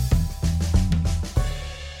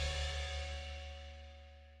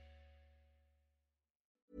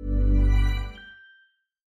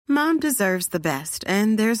 Mom deserves the best,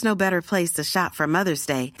 and there's no better place to shop for Mother's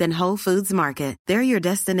Day than Whole Foods Market. They're your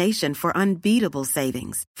destination for unbeatable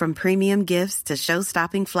savings, from premium gifts to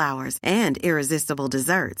show-stopping flowers and irresistible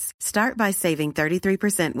desserts. Start by saving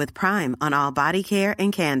 33% with Prime on all body care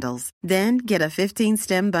and candles. Then get a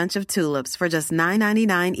 15-stem bunch of tulips for just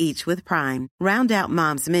 $9.99 each with Prime. Round out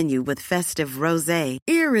Mom's menu with festive rosé,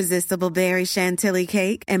 irresistible berry chantilly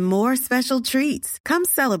cake, and more special treats. Come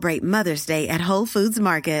celebrate Mother's Day at Whole Foods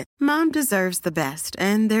Market. Mom deserves the best,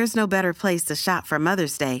 and there's no better place to shop for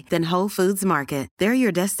Mother's Day than Whole Foods Market. They're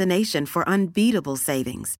your destination for unbeatable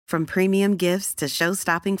savings, from premium gifts to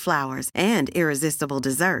show-stopping flowers and irresistible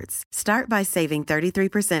desserts. Start by saving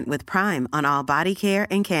 33% with Prime on all body care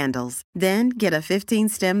and candles. Then get a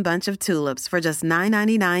 15-stem bunch of tulips for just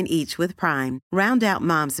 $9.99 each with Prime. Round out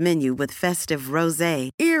Mom's menu with festive rosé,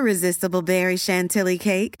 irresistible berry chantilly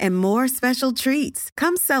cake, and more special treats.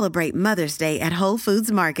 Come celebrate Mother's Day at Whole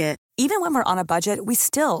Foods Market. Even when we're on a budget, we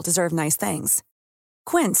still deserve nice things.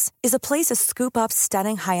 Quince is a place to scoop up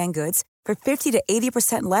stunning high-end goods for 50 to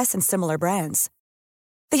 80% less than similar brands.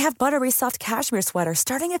 They have buttery soft cashmere sweaters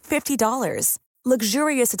starting at $50,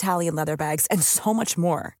 luxurious Italian leather bags, and so much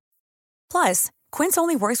more. Plus, Quince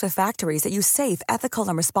only works with factories that use safe, ethical,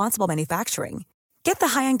 and responsible manufacturing. Get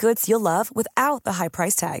the high-end goods you'll love without the high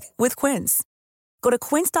price tag with Quince. Go to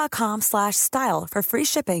quince.com/style for free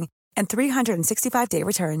shipping and 365-day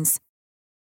returns.